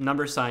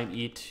number sign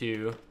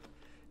E2,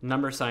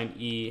 number sign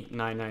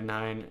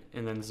E999,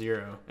 and then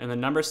 0. And the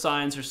number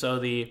signs are so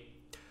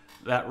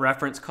that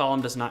reference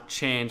column does not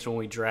change when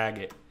we drag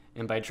it.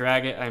 And by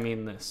drag it, I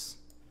mean this.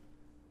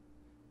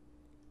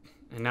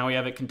 And now we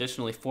have it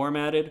conditionally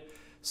formatted.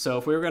 So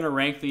if we were going to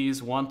rank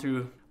these 1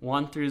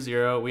 through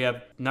 0, we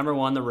have number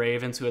 1, the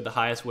Ravens, who had the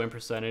highest win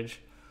percentage.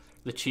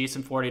 The Chiefs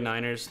and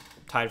 49ers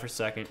tied for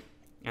second.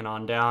 And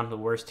on down, the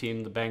worst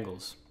team, the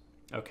Bengals.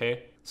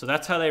 Okay? So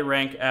that's how they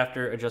rank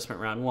after adjustment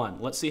round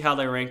 1. Let's see how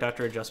they ranked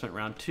after adjustment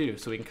round 2.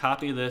 So we can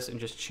copy this and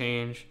just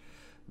change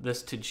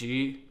this to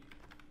G.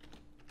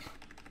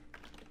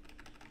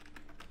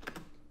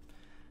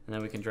 And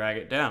then we can drag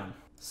it down.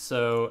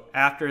 So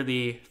after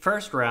the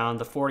first round,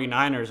 the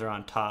 49ers are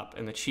on top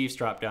and the Chiefs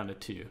drop down to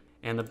 2.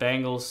 And the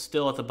Bengals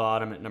still at the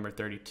bottom at number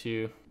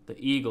 32. The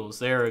Eagles,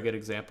 they're a good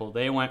example.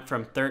 They went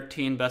from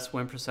 13 best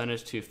win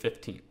percentage to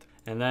 15th.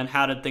 And then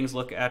how did things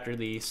look after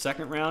the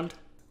second round?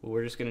 Well,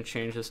 we're just going to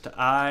change this to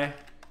I.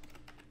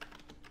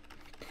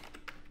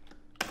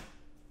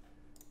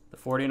 The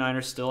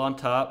 49ers still on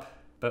top,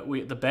 but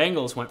the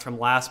Bengals went from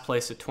last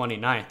place to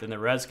 29th, and the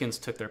Redskins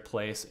took their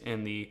place,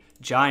 and the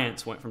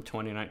Giants went from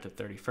 29th to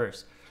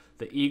 31st.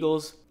 The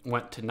Eagles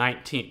went to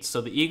 19th.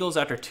 So the Eagles,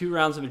 after 2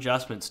 rounds of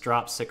adjustments,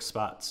 dropped 6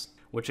 spots,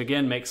 which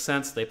again makes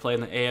sense. They play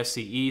in the AFC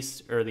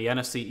East, or the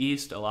NFC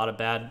East, a lot of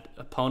bad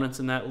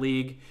opponents in that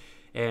league,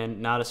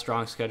 and not a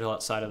strong schedule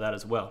outside of that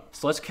as well.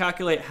 So let's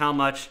calculate how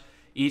much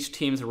each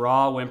team's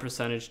raw win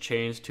percentage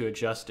changed to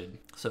adjusted.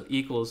 So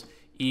equals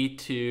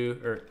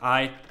E2, or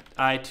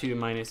I2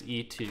 minus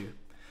E2.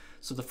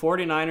 So the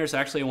 49ers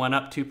actually went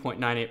up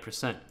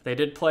 2.98%. They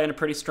did play in a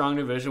pretty strong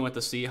division with the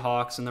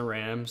Seahawks and the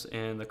Rams,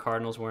 and the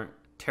Cardinals weren't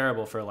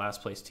terrible for a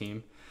last place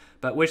team.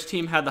 But which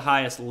team had the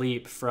highest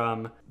leap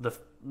from the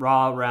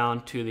raw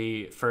round to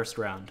the first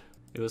round?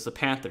 It was the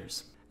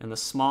Panthers. And the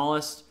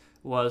smallest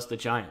was the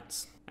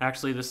Giants.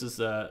 Actually, this is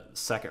the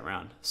second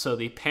round. So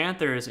the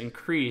Panthers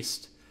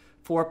increased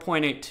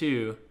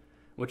 4.82,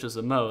 which is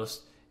the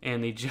most,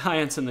 and the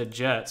Giants and the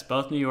Jets,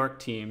 both New York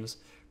teams,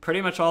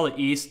 pretty much all the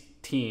East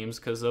teams,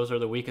 because those are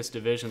the weakest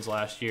divisions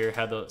last year,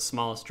 had the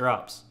smallest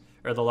drops,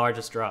 or the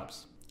largest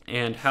drops.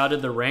 And how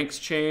did the ranks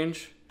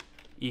change?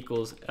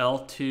 Equals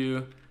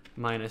L2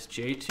 minus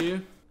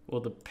J2.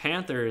 Well, the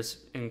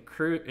Panthers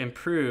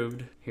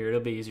improved, here it'll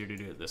be easier to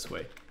do it this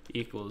way,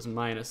 equals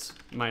minus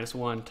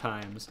 1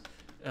 times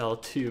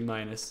L2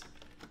 minus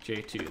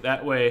J2.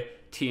 That way,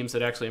 teams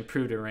that actually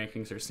improved their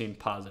rankings are seen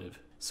positive.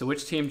 So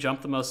which team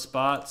jumped the most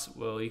spots?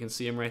 Well, you can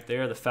see them right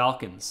there, the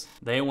Falcons.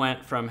 They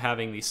went from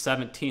having the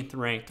 17th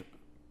ranked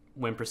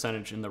win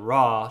percentage in the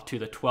raw to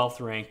the 12th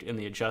ranked in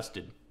the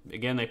adjusted.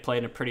 Again, they played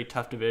in a pretty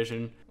tough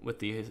division with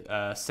the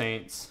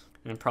Saints,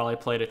 and probably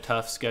played a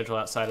tough schedule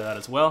outside of that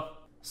as well.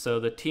 So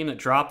the team that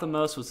dropped the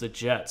most was the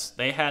Jets.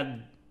 They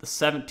had the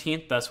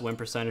 17th best win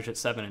percentage at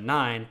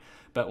 7-9,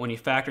 but when you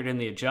factored in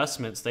the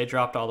adjustments, they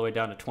dropped all the way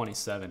down to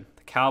 27.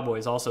 The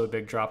Cowboys, also a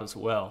big drop as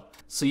well.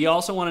 So you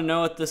also want to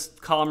know what this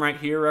column right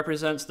here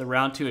represents, the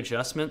round 2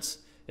 adjustments.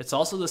 It's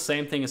also the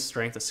same thing as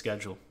strength of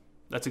schedule.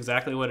 That's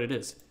exactly what it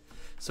is.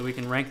 So we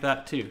can rank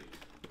that too.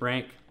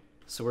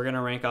 So we're going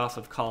to rank off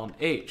of column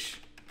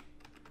H.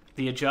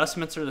 The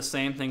adjustments are the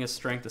same thing as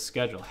strength of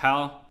schedule.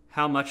 How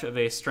much of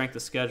a strength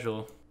of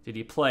schedule did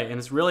you play? And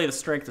it's really the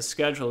strength of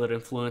schedule that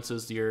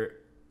influences your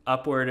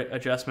upward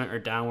adjustment or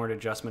downward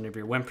adjustment of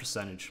your win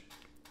percentage.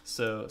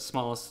 So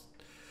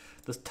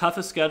the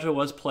toughest schedule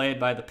was played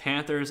by the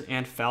Panthers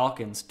and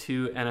Falcons,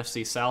 2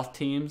 NFC South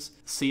teams,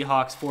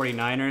 Seahawks,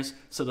 49ers.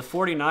 So the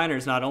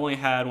 49ers not only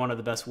had one of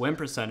the best win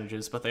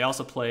percentages, but they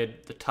also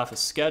played the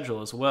toughest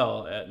schedule as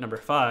well at number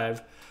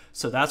 5.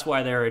 So that's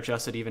why they were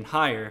adjusted even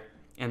higher.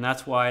 And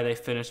that's why they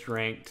finished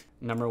ranked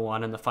number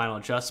 1 in the final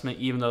adjustment,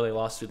 even though they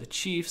lost to the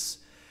Chiefs.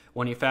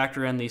 When you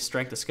factor in the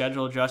strength of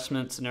schedule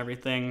adjustments and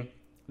everything,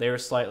 they were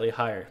slightly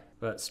higher.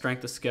 But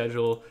strength of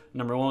schedule,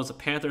 number 1 was the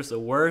Panthers. The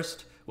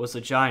worst was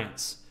the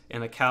Giants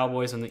and the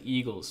Cowboys and the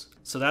Eagles.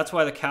 So that's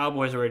why the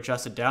Cowboys were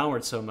adjusted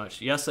downward so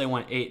much. Yes, they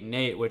went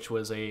 8-8, which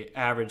was a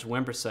average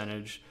win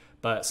percentage,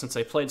 but since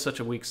they played such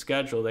a weak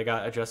schedule, they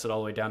got adjusted all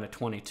the way down to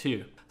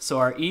 22. So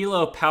our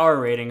ELO power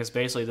rating is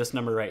basically this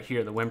number right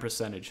here, the win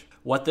percentage.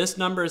 What this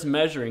number is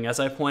measuring, as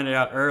I pointed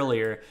out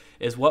earlier,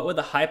 is what would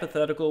the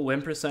hypothetical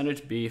win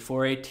percentage be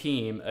for a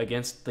team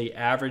against the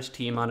average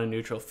team on a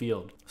neutral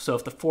field. So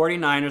if the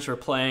 49ers were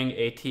playing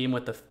a team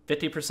with a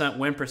 50%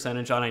 win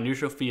percentage on a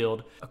neutral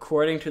field,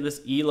 according to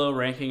this ELO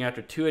ranking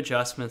after 2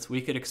 adjustments,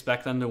 we could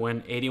expect them to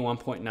win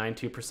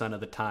 81.92% of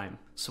the time.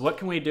 So what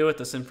can we do with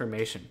this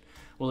information?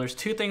 Well, there's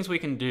 2 things we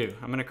can do.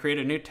 I'm going to create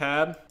a new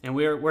tab, and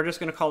we're just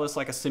going to call this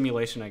like a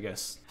simulation, I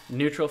guess.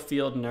 Neutral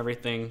field and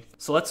everything.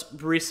 So let's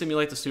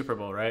re-simulate the Super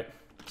Bowl, right?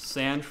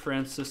 San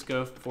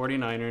Francisco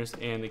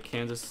 49ers and the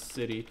Kansas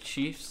City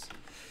Chiefs.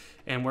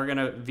 And we're going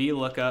to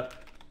VLOOKUP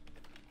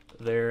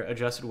their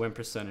adjusted win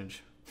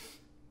percentage.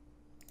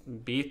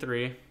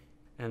 B3,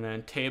 and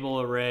then table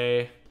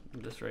array,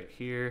 just right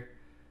here.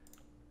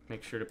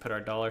 Make sure to put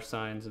our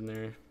 $signs in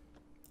there.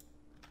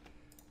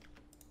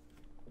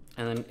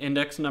 And then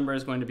index number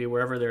is going to be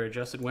wherever their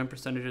adjusted win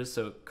percentage is.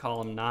 So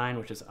column 9,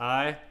 which is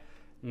I,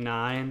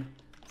 9,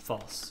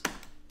 false.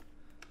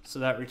 So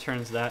that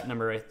returns that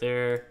number right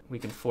there. We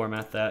can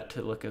format that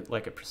to look at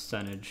like a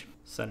percentage.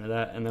 Center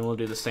that, and then we'll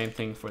do the same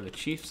thing for the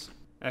Chiefs.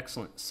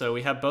 Excellent. So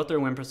we have both their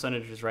win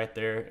percentages right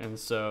there, and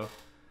so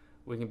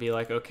we can be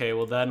like, okay,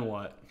 well then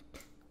what?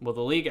 Well,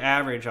 the league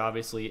average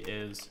obviously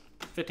is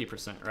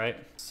 50%, right?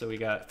 So we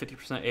got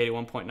 50%,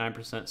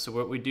 81.9%. So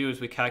what we do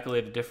is we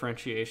calculate a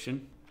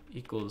differentiation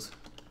equals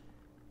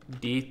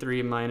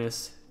D3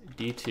 minus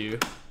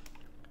D2,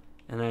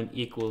 and then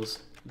equals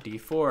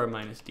D4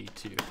 minus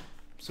D2.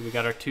 So we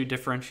got our two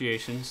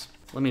differentiations.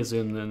 Let me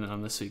zoom in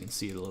on this so you can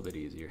see it a little bit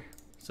easier.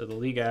 So the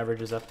league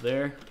average is up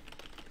there.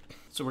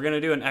 So we're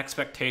gonna do an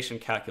expectation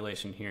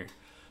calculation here.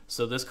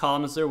 So this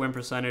column is their win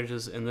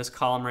percentages, and this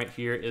column right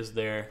here is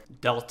their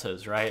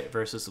deltas, right,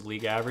 versus the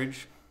league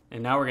average.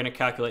 And now we're gonna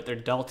calculate their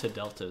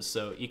deltas.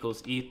 So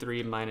equals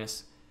E3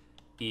 minus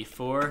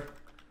E4,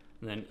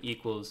 and then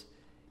equals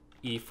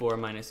E4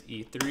 minus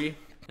E3.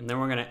 And then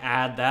we're gonna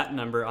add that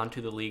number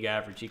onto the league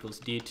average, equals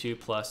D2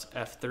 plus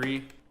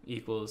F3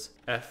 equals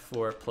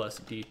F4 plus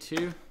D2.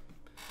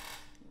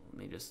 Let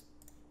me just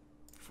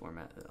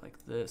format it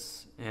like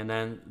this. And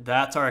then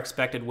that's our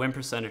expected win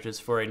percentages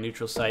for a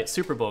neutral site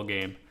Super Bowl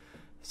game.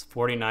 It's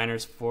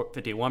 49ers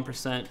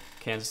 51%,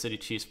 Kansas City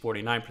Chiefs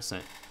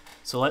 49%.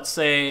 So let's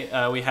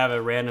say we have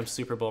a random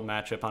Super Bowl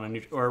matchup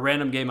on or a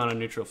random game on a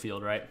neutral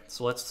field, right?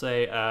 So let's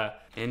say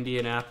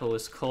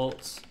Indianapolis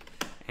Colts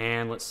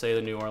and let's say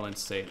the New Orleans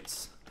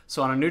Saints.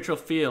 So on a neutral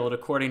field,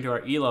 according to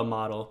our ELO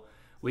model,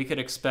 we could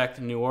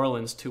expect New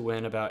Orleans to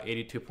win about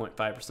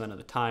 82.5% of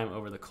the time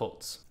over the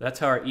Colts. That's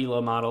how our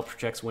ELO model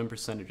projects win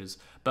percentages.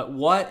 But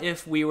what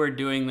if we were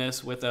doing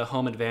this with a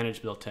home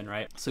advantage built in,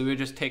 right? So we would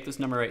just take this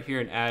number right here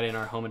and add in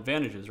our home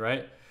advantages,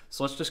 right?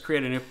 So let's just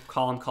create a new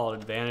column called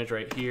advantage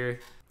right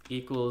here,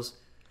 equals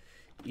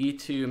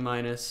E2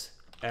 minus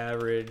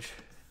average,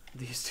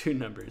 these two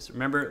numbers.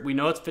 Remember, we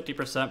know it's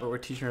 50%, but we're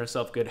teaching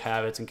ourselves good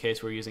habits in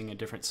case we're using a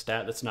different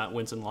stat that's not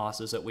wins and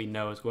losses that we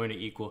know is going to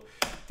equal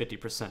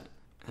 50%.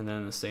 And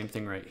then the same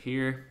thing right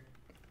here,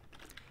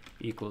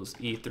 equals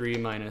E3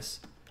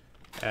 minus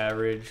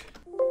average.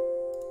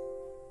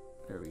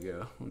 There we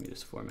go. Let me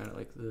just format it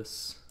like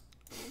this.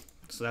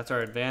 So that's our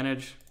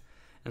advantage.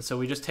 And so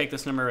we just take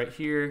this number right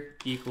here,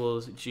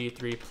 equals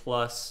G3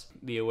 plus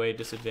the away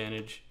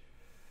disadvantage,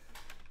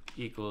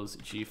 equals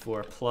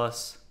G4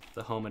 plus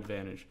the home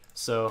advantage.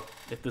 So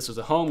if this was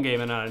a home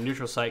game and not a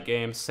neutral site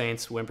game,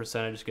 Saints win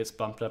percentage gets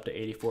bumped up to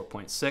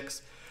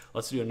 84.6.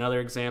 Let's do another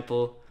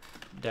example.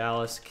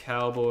 Dallas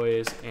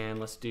Cowboys, and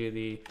let's do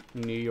the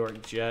New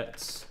York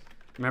Jets.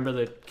 Remember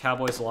the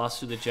Cowboys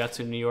lost to the Jets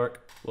in New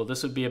York? Well,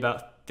 this would be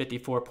about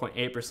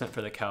 54.8%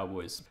 for the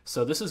Cowboys.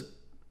 So this is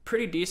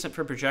pretty decent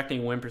for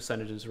projecting win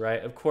percentages,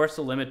 right? Of course,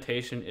 the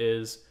limitation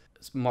is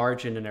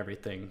margin and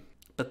everything,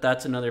 but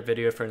that's another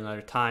video for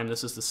another time.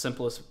 This is the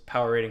simplest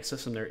power rating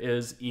system there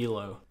is,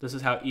 ELO. This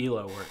is how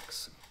ELO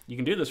works. You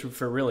can do this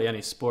for really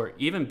any sport,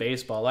 even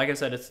baseball. Like I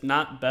said, it's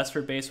not best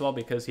for baseball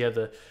because you have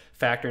the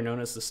factor known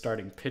as the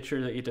starting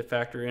pitcher that you have to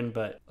factor in,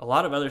 but a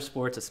lot of other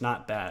sports, it's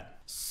not bad.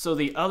 So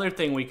the other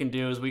thing we can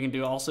do is we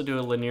can also do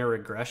a linear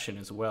regression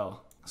as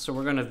well. So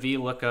we're gonna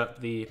VLOOKUP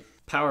the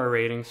power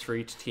ratings for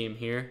each team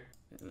here,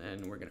 and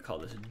then we're gonna call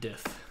this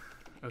diff.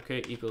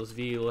 Okay, equals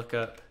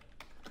VLOOKUP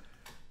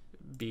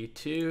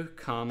B2,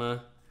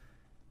 comma,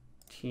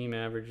 team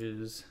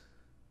averages.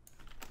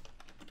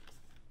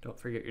 Don't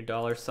forget your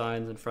dollar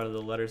signs in front of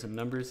the letters and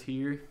numbers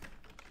here.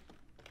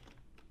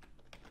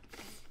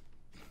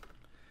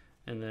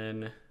 And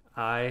then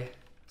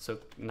so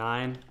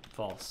 9,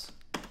 false.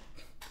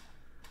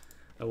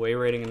 Away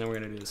rating, and then we're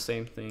gonna do the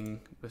same thing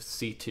with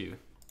C2.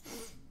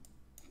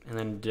 And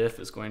then diff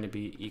is going to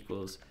be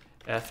equals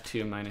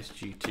F2 minus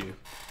G2.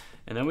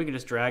 And then we can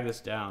just drag this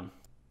down.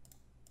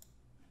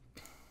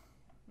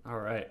 All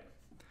right.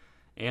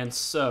 And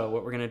so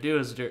what we're gonna do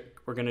is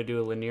we're gonna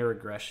do a linear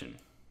regression.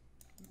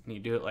 And you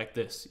do it like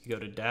this. You go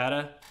to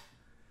data,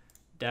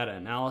 data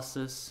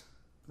analysis,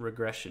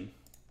 regression.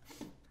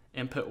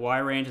 Input Y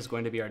range is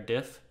going to be our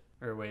diff,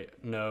 or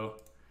wait, no.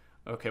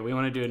 Okay, we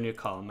want to do a new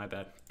column, my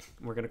bad.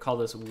 We're going to call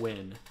this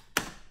win.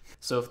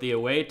 So if the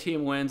away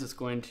team wins, it's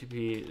going to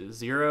be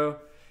 0,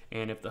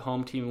 and if the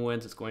home team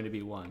wins, it's going to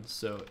be 1.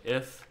 So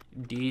if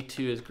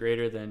D2 is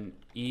greater than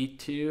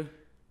E2,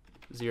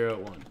 0,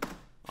 1.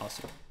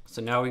 Awesome.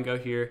 So now we can go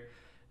here,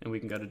 and we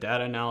can go to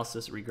data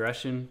analysis,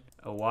 regression.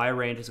 A Y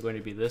range is going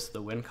to be this,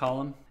 the win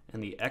column,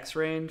 and the X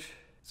range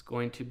is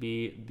going to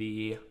be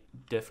the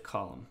diff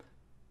column.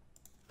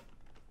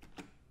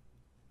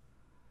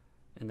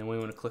 And then we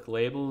want to click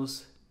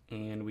labels,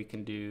 and we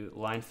can do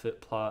line fit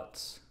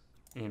plots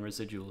and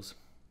residuals.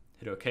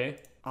 Hit OK.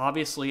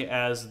 Obviously,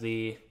 as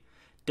the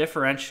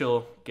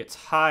differential gets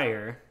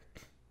higher,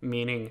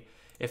 meaning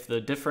if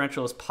the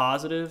differential is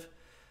positive,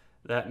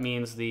 that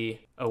means the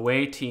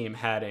away team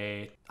had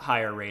a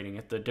higher rating.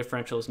 If the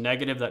differential is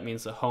negative, that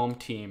means the home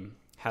team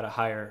had a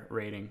higher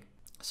rating.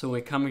 So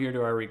when we come here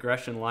to our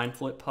regression line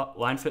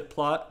fit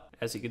plot,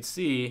 as you can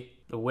see,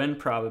 the win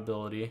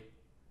probability,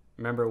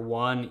 remember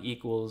 1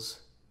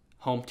 equals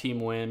home team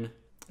win,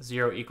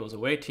 0 equals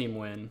away team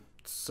win.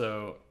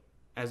 So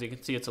as you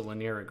can see, it's a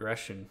linear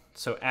regression.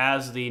 So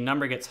as the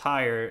number gets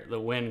higher, the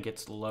win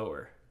gets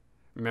lower.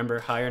 Remember,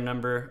 higher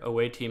number,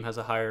 away team has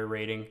a higher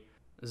rating,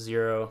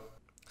 0.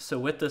 So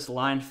with this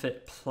line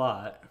fit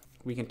plot,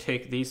 we can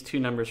take these two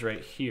numbers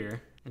right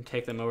here and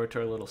take them over to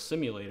our little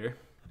simulator.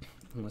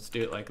 And let's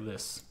do it like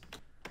this.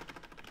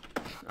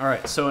 All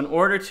right, so in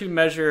order to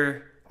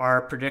measure our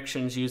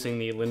predictions using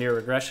the linear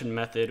regression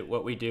method,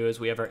 what we do is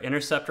we have our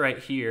intercept right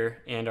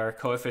here and our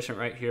coefficient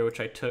right here, which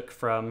I took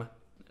from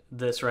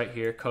this right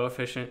here,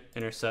 coefficient,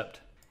 intercept,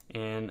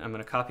 and I'm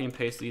going to copy and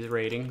paste these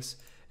ratings,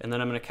 and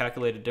then I'm going to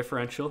calculate a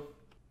differential,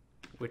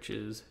 which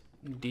is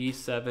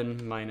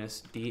D7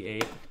 minus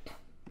D8.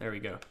 There we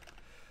go.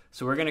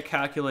 So we're going to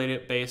calculate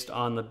it based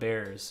on the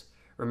bears.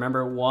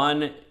 Remember,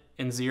 1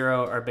 and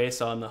 0 are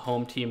based on the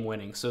home team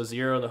winning. So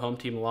 0, the home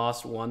team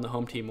lost, 1, the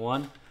home team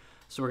won.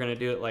 So we're going to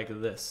do it like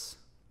this,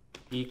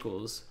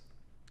 equals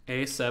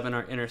A7,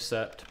 our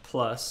intercept,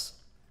 plus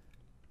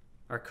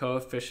our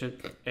coefficient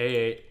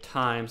A8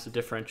 times the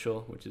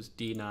differential, which is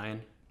D9.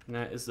 And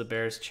that is the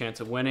Bears'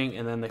 chance of winning.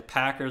 And then the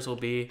Packers will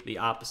be the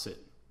opposite,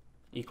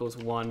 equals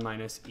 1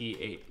 minus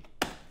E8.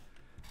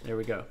 There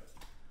we go.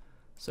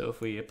 So if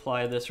we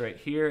apply this right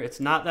here, it's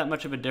not that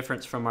much of a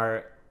difference from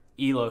our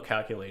ELO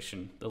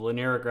calculation. The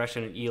linear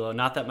regression and ELO,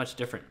 not that much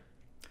different.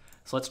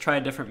 So let's try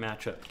a different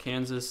matchup.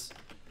 Kansas.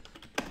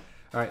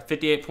 All right,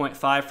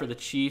 58.5 for the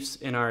Chiefs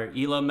in our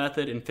ELO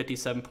method and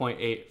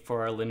 57.8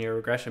 for our linear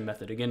regression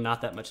method. Again,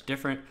 not that much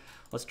different.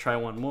 Let's try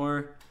one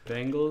more.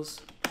 Bengals.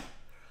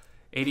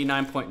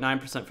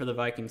 89.9% for the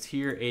Vikings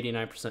here,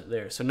 89%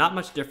 there. So not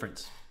much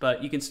difference,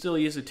 but you can still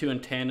use the two in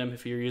tandem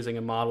if you're using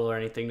a model or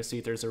anything to see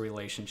if there's a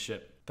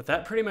relationship. But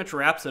that pretty much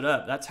wraps it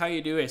up. That's how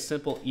you do a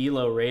simple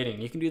ELO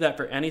rating. You can do that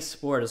for any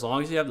sport as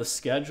long as you have the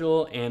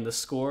schedule and the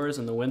scores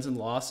and the wins and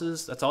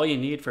losses. That's all you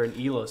need for an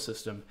ELO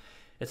system.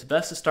 It's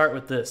best to start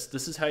with this.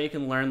 This is how you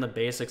can learn the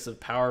basics of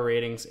power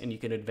ratings and you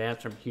can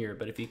advance from here.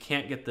 But if you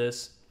can't get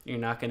this, you're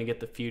not going to get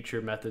the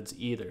future methods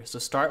either. So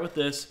start with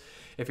this.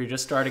 If you're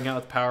just starting out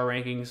with power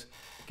rankings,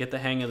 get the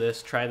hang of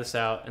this, try this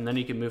out, and then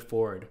you can move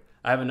forward.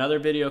 I have another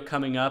video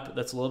coming up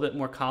that's a little bit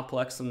more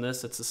complex than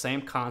this. It's the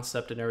same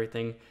concept and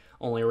everything,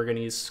 only we're going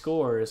to use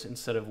scores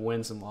instead of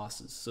wins and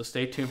losses. So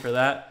stay tuned for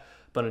that.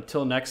 But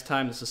until next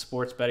time, this is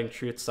Sports Betting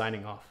Truth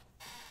signing off.